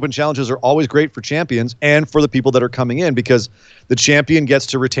why those open challenges are always great for champions and for the people that are coming in, because the champion gets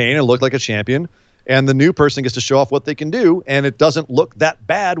to retain and look like a champion, and the new person gets to show off what they can do, and it doesn't look that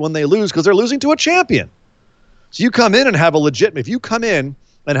bad when they lose because they're losing to a champion. So you come in and have a legit, if you come in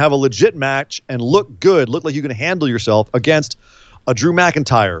and have a legit match and look good, look like you can handle yourself against a Drew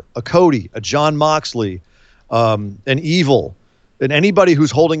McIntyre, a Cody, a John Moxley, an Evil, and anybody who's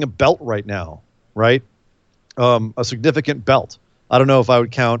holding a belt right now, right? A significant belt. I don't know if I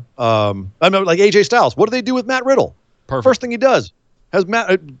would count, I know, like AJ Styles. What do they do with Matt Riddle? Perfect. First thing he does,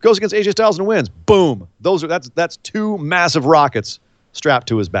 goes against AJ Styles and wins. Boom. That's two massive rockets strapped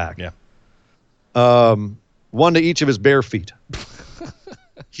to his back. Yeah. One to each of his bare feet.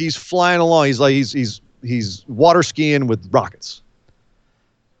 He's flying along. He's water skiing with rockets.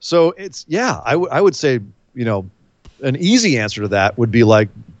 So it's, I would say, you know, an easy answer to that would be like,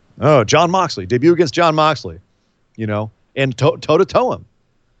 John Moxley, debut against John Moxley, you know, and toe to toe him.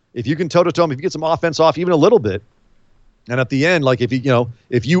 If you can toe to toe him, if you get some offense off even a little bit, and at the end, like if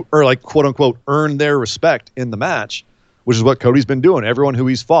you are like quote unquote earn their respect in the match, which is what Cody's been doing. Everyone who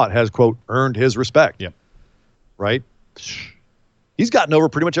he's fought has quote earned his respect. Yep. Right. He's gotten over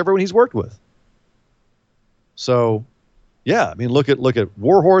pretty much everyone he's worked with. So, yeah, I mean, look at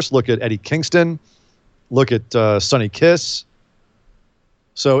Warhorse, look at Eddie Kingston, look at Sonny Kiss.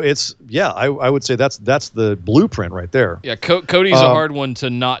 So it's, I would say that's the blueprint right there. Yeah, Cody's a hard one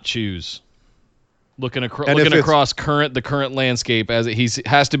to not choose. Looking across the current landscape, as he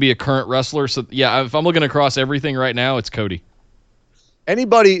has to be a current wrestler. So yeah, if I'm looking across everything right now, it's Cody.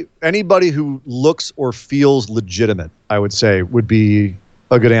 Anybody who looks or feels legitimate, I would say, would be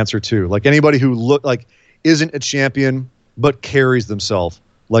a good answer too. Like anybody who isn't a champion but carries themselves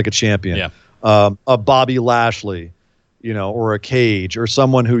like a champion. Yeah. A Bobby Lashley, you know, or a Cage, or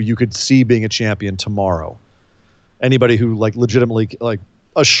someone who you could see being a champion tomorrow. Anybody who legitimately, like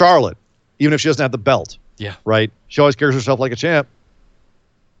a Charlotte, even if she doesn't have the belt. Yeah. Right. She always carries herself like a champ.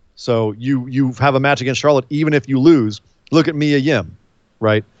 So you have a match against Charlotte, even if you lose. Look at Mia Yim.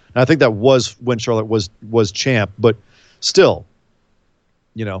 Right. And I think that was when Charlotte was champ, but still,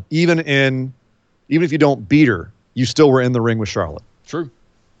 you know, even if you don't beat her, you still were in the ring with Charlotte. True.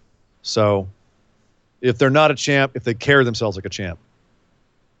 So if they're not a champ, if they carry themselves like a champ,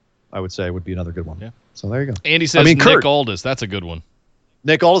 I would say would be another good one. Yeah. So there you go. Andy says Nick Aldis. That's a good one.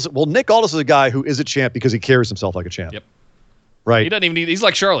 Nick Aldis. Well, Nick Aldis is a guy who is a champ because he carries himself like a champ. Yep. Right. He doesn't even need. He's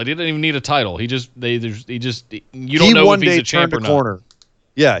like Charlotte. He doesn't even need a title. You don't know if he's a champ or not. Corner.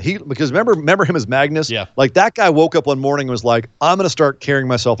 Yeah, because remember him as Magnus? Yeah. Like that guy woke up one morning and was like, I'm going to start carrying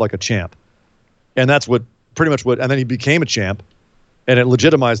myself like a champ. And that's and then he became a champ, and it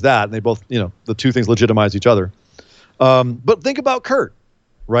legitimized that. And they both, you know, the two things legitimized each other. But think about Kurt,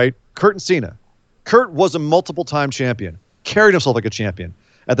 right? Kurt and Cena. Kurt was a multiple-time champion, carried himself like a champion.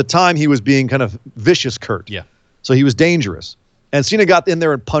 At the time, he was being kind of vicious Kurt. Yeah. So he was dangerous. And Cena got in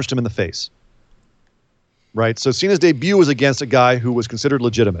there and punched him in the face. Right? So Cena's debut was against a guy who was considered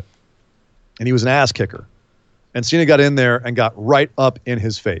legitimate. And he was an ass kicker. And Cena got in there and got right up in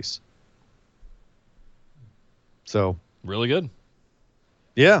his face. So. Really good.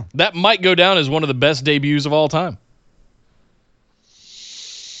 Yeah. That might go down as one of the best debuts of all time.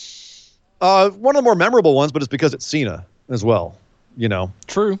 One of the more memorable ones, but it's because it's Cena as well. You know.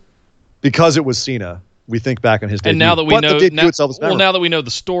 True. because it was Cena. We think back on his debut. And now that we know, the debut itself was memorable. now that we know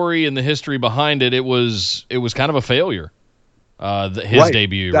the story and the history behind it, it was kind of a failure. His Right.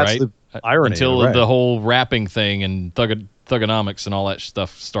 debut, That's right? the irony, Until right. the whole rapping thing and thugonomics and all that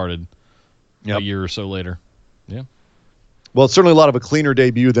stuff started a year or so later. Yeah. Well, it's certainly a lot of a cleaner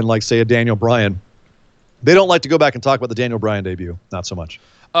debut than, like, say, a Daniel Bryan. They don't like to go back and talk about the Daniel Bryan debut. Not so much.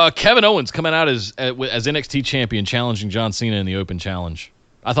 Kevin Owens coming out as NXT champion, challenging John Cena in the Open Challenge.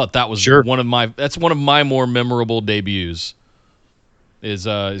 I thought that was one of my more memorable debuts.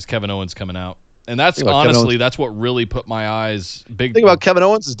 Is Kevin Owens coming out, and that's honestly that's what really put my eyes big. Think about Kevin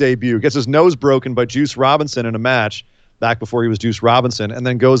Owens' debut. Gets his nose broken by Juice Robinson in a match back before he was Juice Robinson, and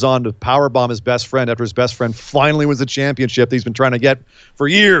then goes on to powerbomb his best friend after his best friend finally wins the championship that he's been trying to get for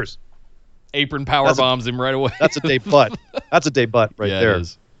years. Apron power bombs him right away. That's a day butt. That's a day butt right there. It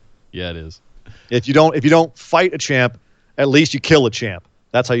is. Yeah, it is. If you don't fight a champ, at least you kill a champ.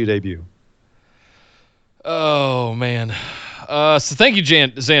 That's how you debut. Oh man. So thank you,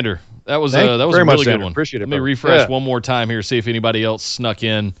 Xander. That was a very really much, good Xander. one. Appreciate it, Let me brother. refresh one more time here, see if anybody else snuck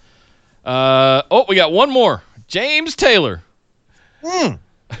in. We got one more. James Taylor.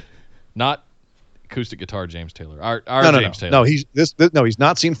 Not acoustic guitar James Taylor. Our James Taylor. No, he's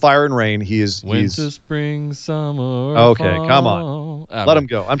not seen Fire and Rain. Winter, spring, summer. Okay, fall. come on. Let him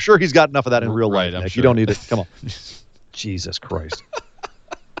go. I'm sure he's got enough of that in real life. I'm Nick. sure. You don't need it. Come on. Jesus Christ.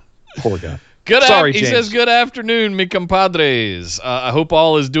 Poor guy. He says, good afternoon, mi compadres. I hope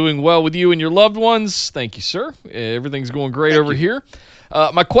all is doing well with you and your loved ones. Thank you, sir. Everything's going great over here.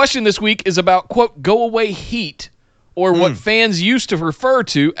 My question this week is about, quote, go-away heat, or what fans used to refer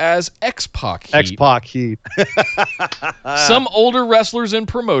to as X-Pac heat. X-Pac heat. Some older wrestlers and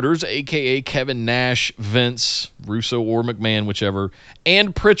promoters, a.k.a. Kevin Nash, Vince, Russo, or McMahon, whichever,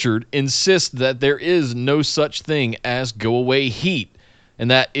 and Pritchard, insist that there is no such thing as go-away heat, and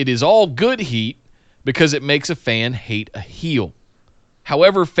that it is all good heat because it makes a fan hate a heel.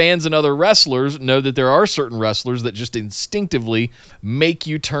 However, fans and other wrestlers know that there are certain wrestlers that just instinctively make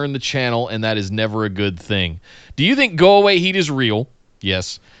you turn the channel, and that is never a good thing. Do you think go-away heat is real?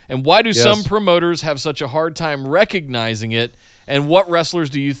 Yes. And why do some promoters have such a hard time recognizing it? And what wrestlers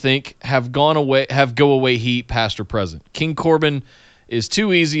do you think have go-away heat, past or present? King Corbin is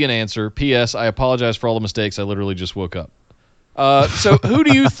too easy an answer. P.S. I apologize for all the mistakes. I literally just woke up. So who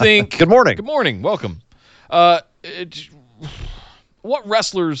do you think... Good morning. Good morning. Welcome. What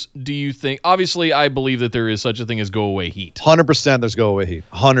wrestlers do you think... Obviously, I believe that there is such a thing as go-away heat. 100% there's go-away heat.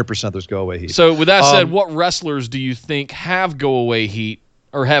 100% there's go-away heat. So with that said, what wrestlers do you think have go-away heat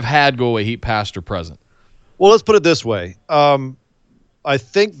or have had go-away heat, past or present? Well, let's put it this way. I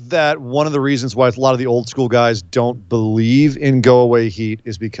think that one of the reasons why a lot of the old school guys don't believe in go-away heat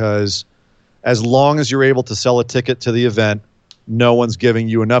is because as long as you're able to sell a ticket to the event, no one's giving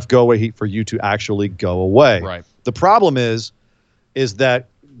you enough go-away heat for you to actually go away. Right. The problem is that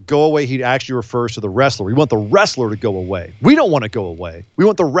go-away heat actually refers to the wrestler. We want the wrestler to go away. We don't want to go away. We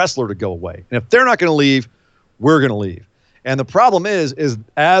want the wrestler to go away. And if they're not going to leave, we're going to leave. And the problem is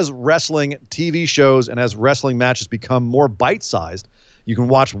as wrestling TV shows and as wrestling matches become more bite-sized, you can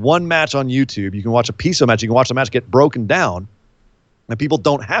watch one match on YouTube. You can watch a piece of a match. You can watch the match get broken down. And people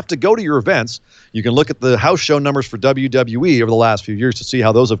don't have to go to your events. You can look at the house show numbers for WWE over the last few years to see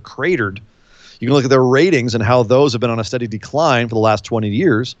how those have cratered. You can look at their ratings and how those have been on a steady decline for the last 20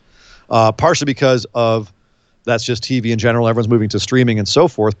 years, partially because of that's just TV in general. Everyone's moving to streaming and so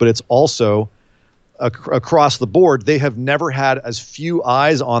forth, but it's also across the board. They have never had as few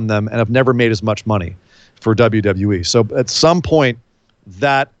eyes on them and have never made as much money for WWE. So at some point,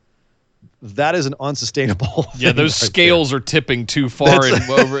 that is an unsustainable thing. Yeah, those scales are tipping too far and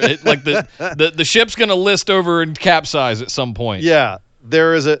over. Like the ship's going to list over and capsize at some point. Yeah.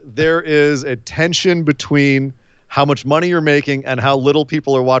 There is a tension between how much money you're making and how little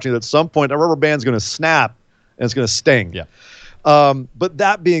people are watching. At some point, a rubber band's going to snap and it's going to sting. Yeah. But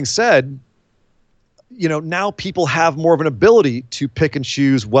that being said, now people have more of an ability to pick and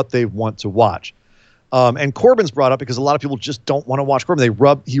choose what they want to watch. And Corbin's brought up because a lot of people just don't want to watch Corbin.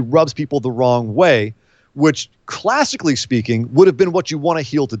 He rubs people the wrong way, which classically speaking would have been what you want a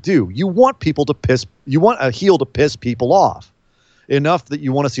heel to do. You want a heel to piss people off enough that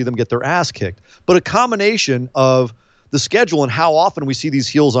you want to see them get their ass kicked. But a combination of the schedule and how often we see these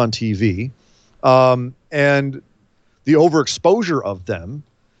heels on TV, and the overexposure of them,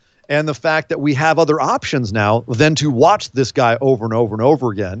 and the fact that we have other options now than to watch this guy over and over and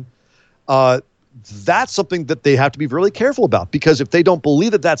over again, that's something that they have to be really careful about, because if they don't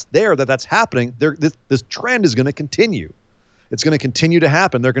believe that that's happening, this trend is going to continue. It's going to continue to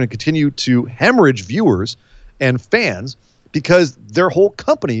happen. They're going to continue to hemorrhage viewers and fans because their whole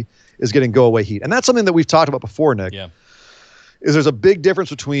company is getting go away heat. And that's something that we've talked about before, Nick. Yeah. Is there's a big difference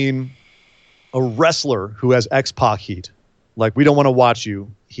between a wrestler who has X-Pac heat, like we don't want to watch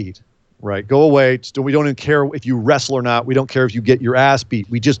you heat, right? Go away. We don't even care if you wrestle or not. We don't care if you get your ass beat.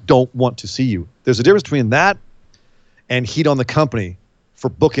 We just don't want to see you. There's a difference between that and heat on the company for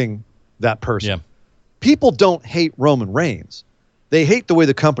booking that person. Yeah. People don't hate Roman Reigns. They hate the way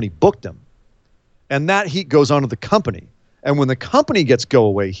the company booked him. And that heat goes on to the company. And when the company gets go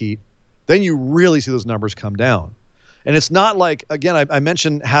away heat, then you really see those numbers come down. And it's not like, again, I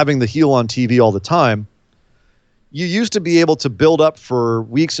mentioned having the heel on TV all the time. You used to be able to build up for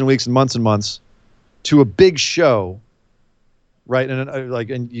weeks and weeks and months to a big show, right?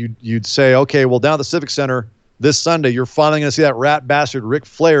 And you'd say, okay, well, down at the Civic Center this Sunday, you're finally going to see that rat bastard Ric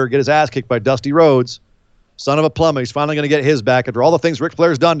Flair get his ass kicked by Dusty Rhodes, son of a plumber. He's finally going to get his back after all the things Ric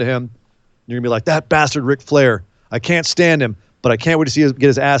Flair's done to him. And you're going to be like, that bastard Ric Flair. I can't stand him, but I can't wait to see him get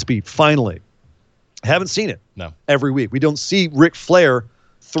his ass beat finally. Haven't seen it. No. Every week. We don't see Ric Flair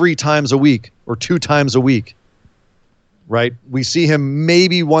 3 times a week or 2 times a week, right? We see him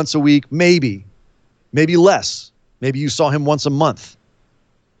maybe once a week, maybe less. Maybe you saw him once a month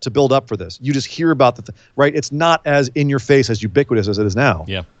to build up for this. You just hear about right? It's not as in your face, as ubiquitous as it is now.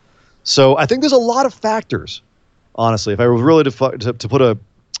 Yeah. So I think there's a lot of factors, honestly. If I was really to put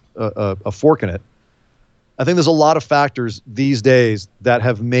a fork in it, I think there's a lot of factors these days that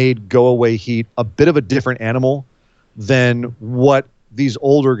have made go away heat a bit of a different animal than what these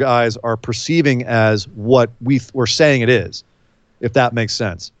older guys are perceiving as what we're saying it is, if that makes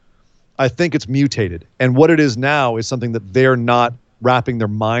sense. I think it's mutated. And what it is now is something that they're not wrapping their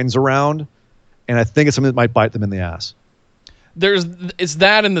minds around. And I think it's something that might bite them in the ass. It's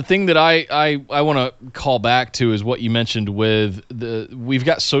that, and the thing that I want to call back to is what you mentioned with we've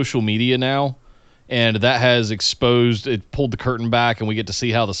got social media now. And that has pulled the curtain back, and we get to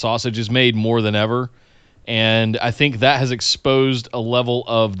see how the sausage is made more than ever. And I think that has exposed a level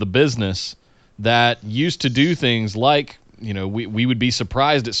of the business that used to do things like, we would be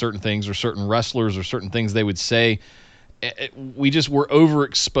surprised at certain things or certain wrestlers or certain things they would say. We just were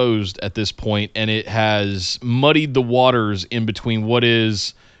overexposed at this point, and it has muddied the waters in between what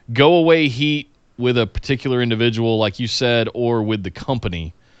is go away heat with a particular individual, like you said, or with the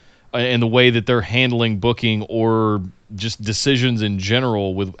company. And the way that they're handling booking or just decisions in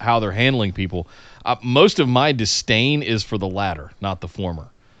general with how they're handling people. Most of my disdain is for the latter, not the former.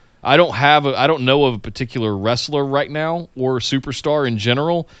 I don't know of a particular wrestler right now or superstar in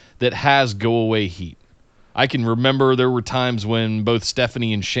general that has go away heat. I can remember there were times when both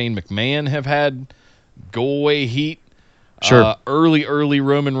Stephanie and Shane McMahon have had go away heat. Sure. Early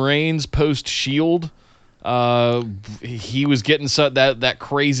Roman Reigns post Shield. He was getting that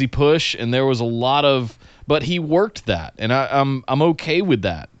crazy push, and there was a lot of, but he worked that, and I'm okay with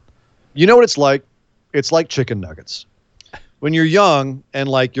that. You know what it's like? It's like chicken nuggets. When you're young and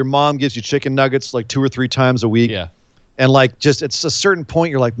like your mom gives you chicken nuggets like 2 or 3 times a week, yeah, and like just it's a certain point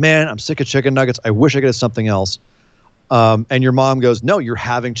you're like, man, I'm sick of chicken nuggets. I wish I could have something else. And your mom goes, no, you're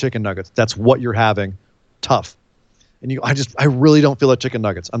having chicken nuggets. That's what you're having. Tough. And you go, I really don't feel like chicken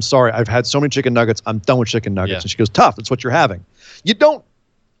nuggets. I'm sorry. I've had so many chicken nuggets. I'm done with chicken nuggets. Yeah. And she goes, tough. That's what you're having. You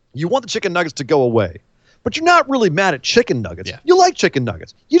want the chicken nuggets to go away, but you're not really mad at chicken nuggets. Yeah. You like chicken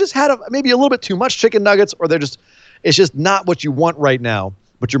nuggets. You just had maybe a little bit too much chicken nuggets, or it's just not what you want right now.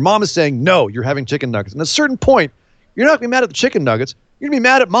 But your mom is saying, no, you're having chicken nuggets. And at a certain point, you're not going to be mad at the chicken nuggets. You're going to be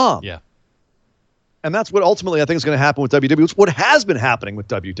mad at mom. Yeah. And that's what ultimately I think is going to happen with WWE. It's what has been happening with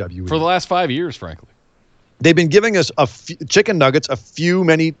WWE. For the last 5 years, frankly. They've been giving us chicken nuggets a few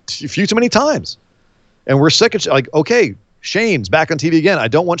too many times. And we're sick of okay, Shane's back on TV again. I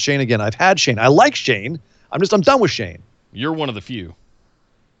don't want Shane again. I've had Shane. I like Shane. I'm done with Shane. You're one of the few.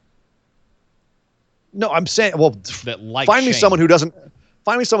 No, I'm saying, well, that like find me Shane. someone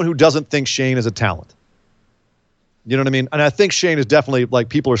who doesn't think Shane is a talent. You know what I mean? And I think Shane is definitely, like,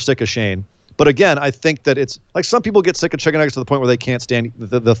 people are sick of Shane. But again, I think that it's like some people get sick of chicken nuggets to the point where they can't stand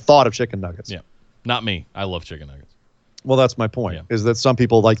the thought of chicken nuggets. Yeah. Not me. I love chicken nuggets. Well, that's my point. Yeah. Is that some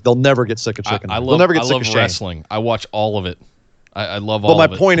people they'll never get sick of chicken nuggets. They'll never get sick of Shane. Wrestling. I watch all of it. I love all of it.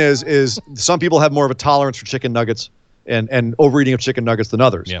 But my point is some people have more of a tolerance for chicken nuggets and overeating of chicken nuggets than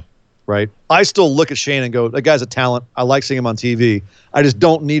others. Yeah. Right? I still look at Shane and go, that guy's a talent. I like seeing him on TV. I just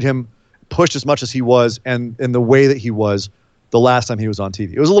don't need him pushed as much as he was and in the way that he was the last time he was on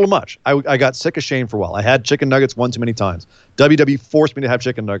TV. It was a little much. I got sick of Shane for a while. I had chicken nuggets one too many times. WWE forced me to have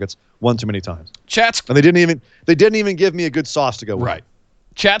chicken nuggets one too many times. Chat's And they didn't even give me a good sauce to go with. right.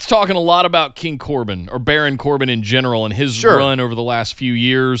 Chat's talking a lot about King Corbin, or Baron Corbin in general, and his run over the last few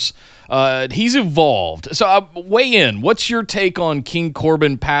years. He's evolved. So weigh in. What's your take on King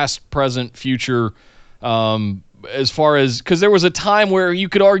Corbin, past, present, future, as far as, because there was a time where you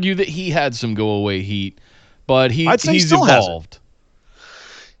could argue that he had some go-away heat, but he's evolved.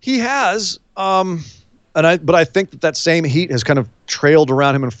 He has. But I think that same heat has kind of trailed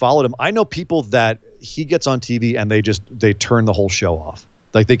around him and followed him. I know people that he gets on TV and they turn the whole show off.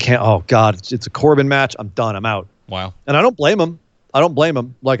 Like they can't. Oh God, it's a Corbin match. I'm done. I'm out. Wow. And I don't blame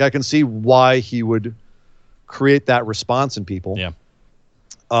him. Like I can see why he would create that response in people. Yeah.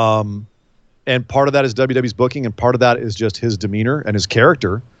 And part of that is WWE's booking, and part of that is just his demeanor and his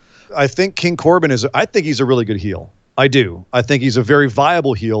character. I think King Corbin I think he's a really good heel. I do. I think he's a very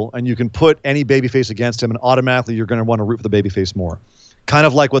viable heel, and you can put any babyface against him, and automatically you're going to want to root for the babyface more. Kind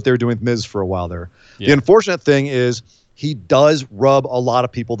of like what they were doing with Miz for a while there. Yeah. The unfortunate thing is he does rub a lot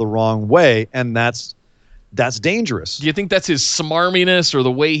of people the wrong way, and that's dangerous. Do you think that's his smarminess or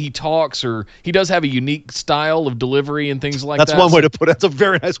the way he talks, or he does have a unique style of delivery and things like that? That's one way to put it. That's a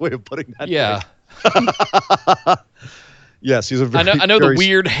very nice way of putting that. Yeah. Yes, he's a very, I know very the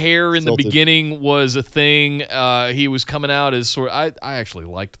weird hair in tilted. the beginning was a thing. He was coming out as I actually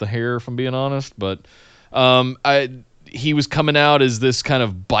liked the hair, if I'm being honest, but he was coming out as this kind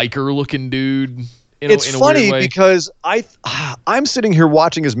of biker-looking dude. It's funny because I'm sitting here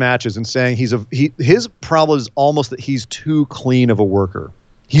watching his matches and saying his problem is almost that he's too clean of a worker.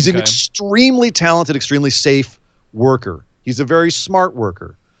 He's an extremely talented, extremely safe worker. He's a very smart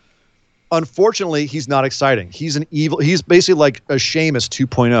worker. Unfortunately, he's not exciting. He's basically like a Sheamus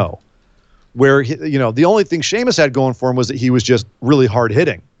 2.0, where the only thing Sheamus had going for him was that he was just really hard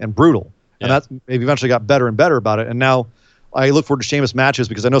hitting and brutal, and that maybe eventually got better and better about it. And now I look forward to Sheamus matches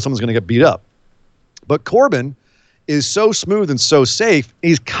because I know someone's going to get beat up. But Corbin is so smooth and so safe.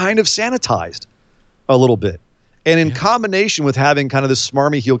 He's kind of sanitized a little bit. And in combination with having kind of this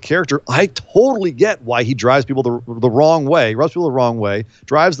smarmy heel character, I totally get why he drives people the wrong way, rubs people the wrong way,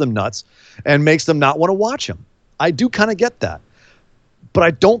 drives them nuts, and makes them not want to watch him. I do kind of get that. But I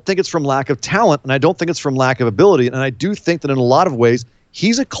don't think it's from lack of talent, and I don't think it's from lack of ability. And I do think that in a lot of ways,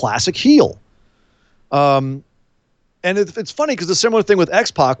 he's a classic heel. And it's funny because the similar thing with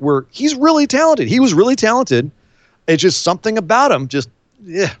X-Pac, where he's really talented. He was really talented. It's just something about him just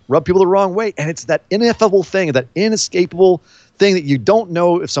rub people the wrong way. And it's that ineffable thing, that inescapable thing that you don't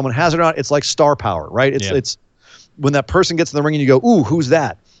know if someone has it or not. It's like star power, right? It's when that person gets in the ring and you go, ooh, who's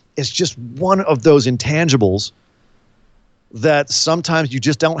that? It's just one of those intangibles that sometimes you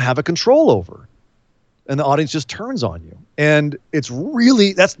just don't have a control over. And the audience just turns on you. And it's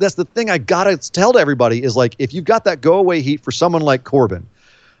really, that's the thing I got to tell to everybody is, like, if you've got that go away heat for someone like Corbin,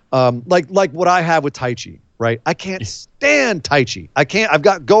 like what I have with Taichi, right? I can't stand Taichi. I've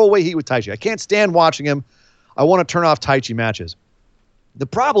got go away heat with Taichi. I can't stand watching him. I want to turn off Taichi matches. The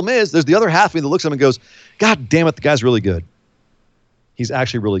problem is there's the other half of me that looks at him and goes, God damn it, the guy's really good. He's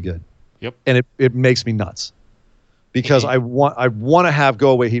actually really good. Yep. And it makes me nuts because I want to have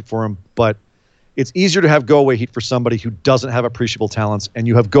go away heat for him, but it's easier to have go away heat for somebody who doesn't have appreciable talents, and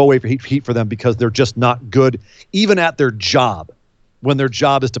you have go away heat for them because they're just not good, even at their job, when their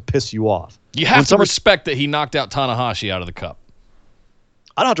job is to piss you off. You have to respect that he knocked out Tanahashi out of the cup.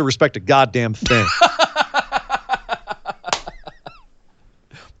 I don't have to respect a goddamn thing.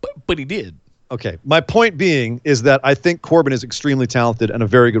 but he did. Okay. My point being is that I think Corbin is extremely talented and a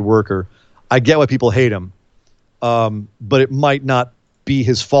very good worker. I get why people hate him, but it might not be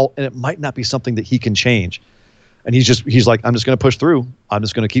his fault, and it might not be something that he can change. And he's like, I'm just going to push through. I'm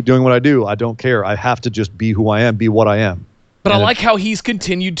just going to keep doing what I do. I don't care. I have to just be who I am, be what I am. But I like how he's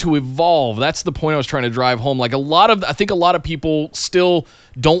continued to evolve. That's the point I was trying to drive home. Like I think a lot of people still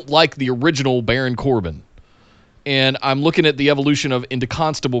don't like the original Baron Corbin. And I'm looking at the evolution into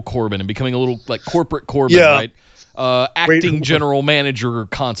Constable Corbin and becoming a little like corporate Corbin, right? Acting general manager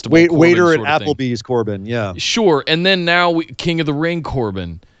Constable Corbin. Waiter at Applebee's Corbin, yeah. Sure. And then now King of the Ring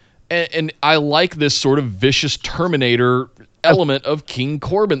Corbin. And I like this sort of vicious Terminator element of King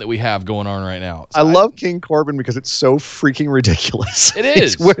Corbin that we have going on right now. So I love King Corbin because it's so freaking ridiculous. It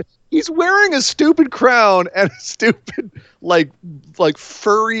is. He's wearing a stupid crown and a stupid like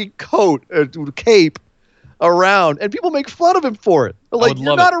furry coat, cape around, and people make fun of him for it. They're like,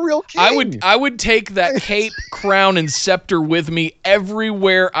 you're not a real king. I would take that cape, crown, and scepter with me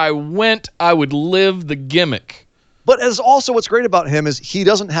everywhere I went. I would live the gimmick. But as also what's great about him is he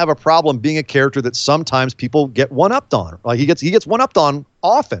doesn't have a problem being a character that sometimes people get one-upped on. Like he gets one-upped on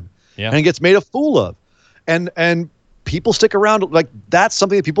often, and gets made a fool of, and people stick around. Like that's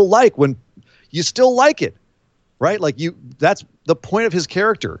something that people like when you still like it. right? Like that's the point of his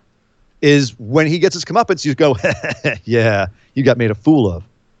character is when he gets his comeuppance, you go, yeah, you got made a fool of.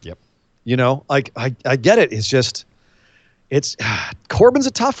 Yep. You know, like I get it. It's just, Corbin's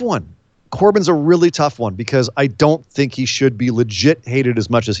a tough one. Corbin's a really tough one because I don't think he should be legit hated as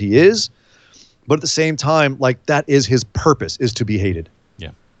much as he is. But at the same time, like that is his purpose, is to be hated.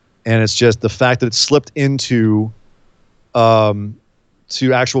 Yeah. And it's just the fact that it slipped into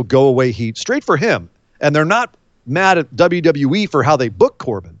to actual go away heat straight for him. And they're not mad at WWE for how they book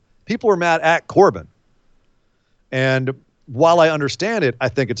Corbin. People are mad at Corbin. And while I understand it, I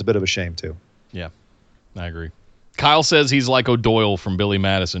think it's a bit of a shame too. Yeah, I agree. Kyle says he's like O'Doyle from Billy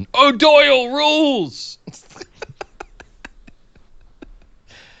Madison. O'Doyle rules!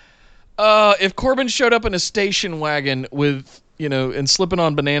 If Corbin showed up in a station wagon with, and slipping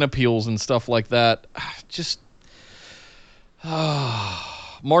on banana peels and stuff like that, just...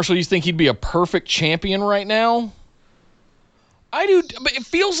 Marshall, you think he'd be a perfect champion right now? I do, but it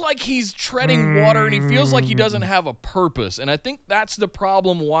feels like he's treading water and he feels like he doesn't have a purpose. And I think that's the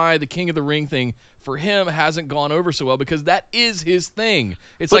problem why the King of the Ring thing for him hasn't gone over so well, because that is his thing.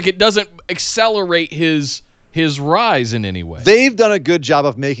 It's like it doesn't accelerate his rise in any way. They've done a good job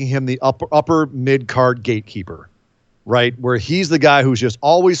of making him the upper mid-card gatekeeper, right? Where he's the guy who's just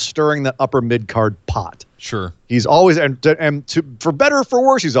always stirring the upper mid-card pot. Sure. He's always, for better or for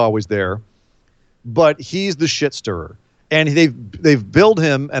worse, he's always there. But he's the shit stirrer. And they've billed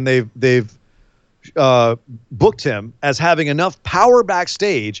him and they've booked him as having enough power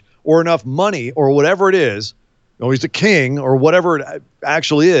backstage or enough money or whatever it is, he's the king or whatever it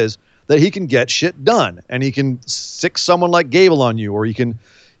actually is, that he can get shit done. And he can sick someone like Gable on you, or he can,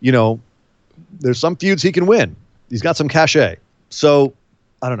 there's some feuds he can win. He's got some cachet. So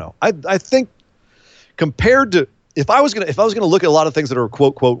I don't know. I think compared to if I was gonna look at a lot of things that are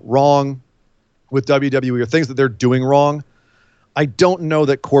quote wrong with WWE or things that they're doing wrong, I don't know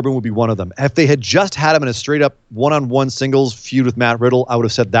that Corbin would be one of them. If they had just had him in a straight up one-on-one singles feud with Matt Riddle, I would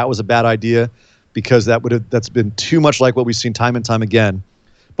have said that was a bad idea, because that's been too much like what we've seen time and time again.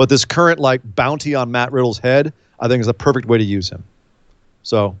 But this current like bounty on Matt Riddle's head, I think is a perfect way to use him.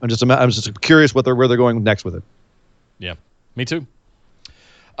 So I'm just curious where they're going next with it. Yeah, me too.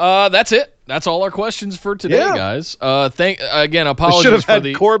 That's it. That's all our questions for today, guys. Apologies should have for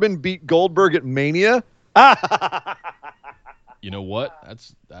had Corbin beat Goldberg at Mania. You know what?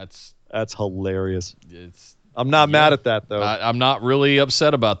 That's hilarious. I'm not mad at that though. I'm not really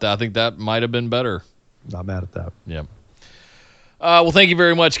upset about that. I think that might have been better. Not mad at that. Yeah. Well, thank you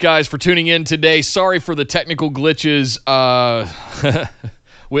very much, guys, for tuning in today. Sorry for the technical glitches.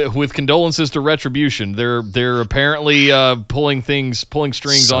 With condolences to Retribution, they're apparently pulling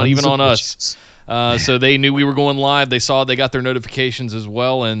strings on us. So they knew we were going live. They got their notifications as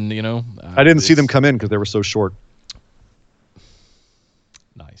well, and I didn't see them come in because they were so short.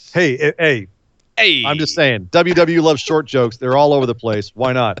 Nice. Hey! I'm just saying, WWE loves short jokes. They're all over the place.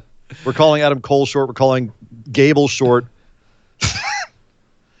 Why not? We're calling Adam Cole short. We're calling Gable short.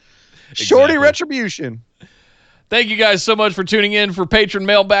 Shorty Retribution. Thank you guys so much for tuning in for Patron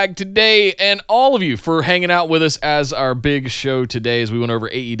Mailbag today, and all of you for hanging out with us as our big show today as we went over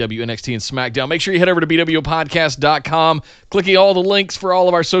AEW, NXT, and SmackDown. Make sure you head over to BWOpodcast.com, clicking all the links for all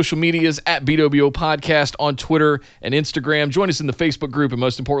of our social medias at BWO Podcast on Twitter and Instagram. Join us in the Facebook group, and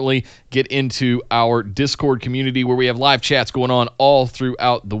most importantly, get into our Discord community where we have live chats going on all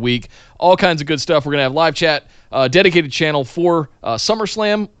throughout the week. All kinds of good stuff. We're going to have live chat, dedicated channel for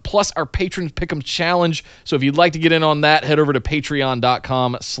SummerSlam, plus our Patrons Pick'em Challenge. So if you'd like to get in on that, head over to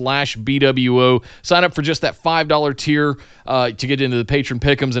patreon.com/BWO. Sign up for just that $5 tier to get into the Patron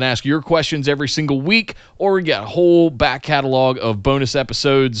Pick'ems and ask your questions every single week, or we got a whole back catalog of bonus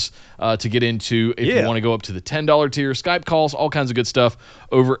episodes to get into if you want to go up to the $10 tier, Skype calls, all kinds of good stuff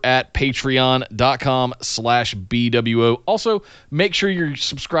over at patreon.com/BWO. Also, make sure you're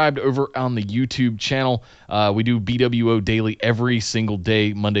subscribed over on the YouTube channel. We do BWO Daily every single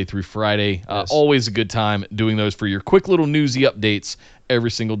day, Monday through Friday. Always a good time doing those for your quick little newsy updates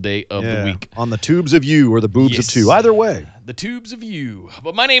every single day of the week. On the tubes of you or the boobs of two. Either way. The tubes of you.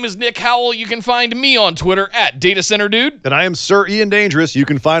 But my name is Nick Howell. You can find me on Twitter at Data Center Dude. And I am Sir Ian Dangerous. You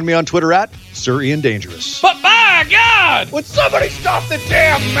can find me on Twitter at Sir Ian Dangerous. But by God! Would somebody stop the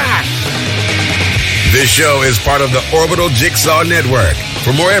damn match? This show is part of the Orbital Jigsaw Network.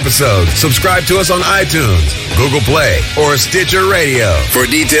 For more episodes, subscribe to us on iTunes, Google Play, or Stitcher Radio. For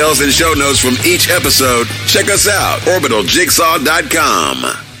details and show notes from each episode, check us out,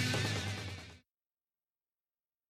 orbitaljigsaw.com.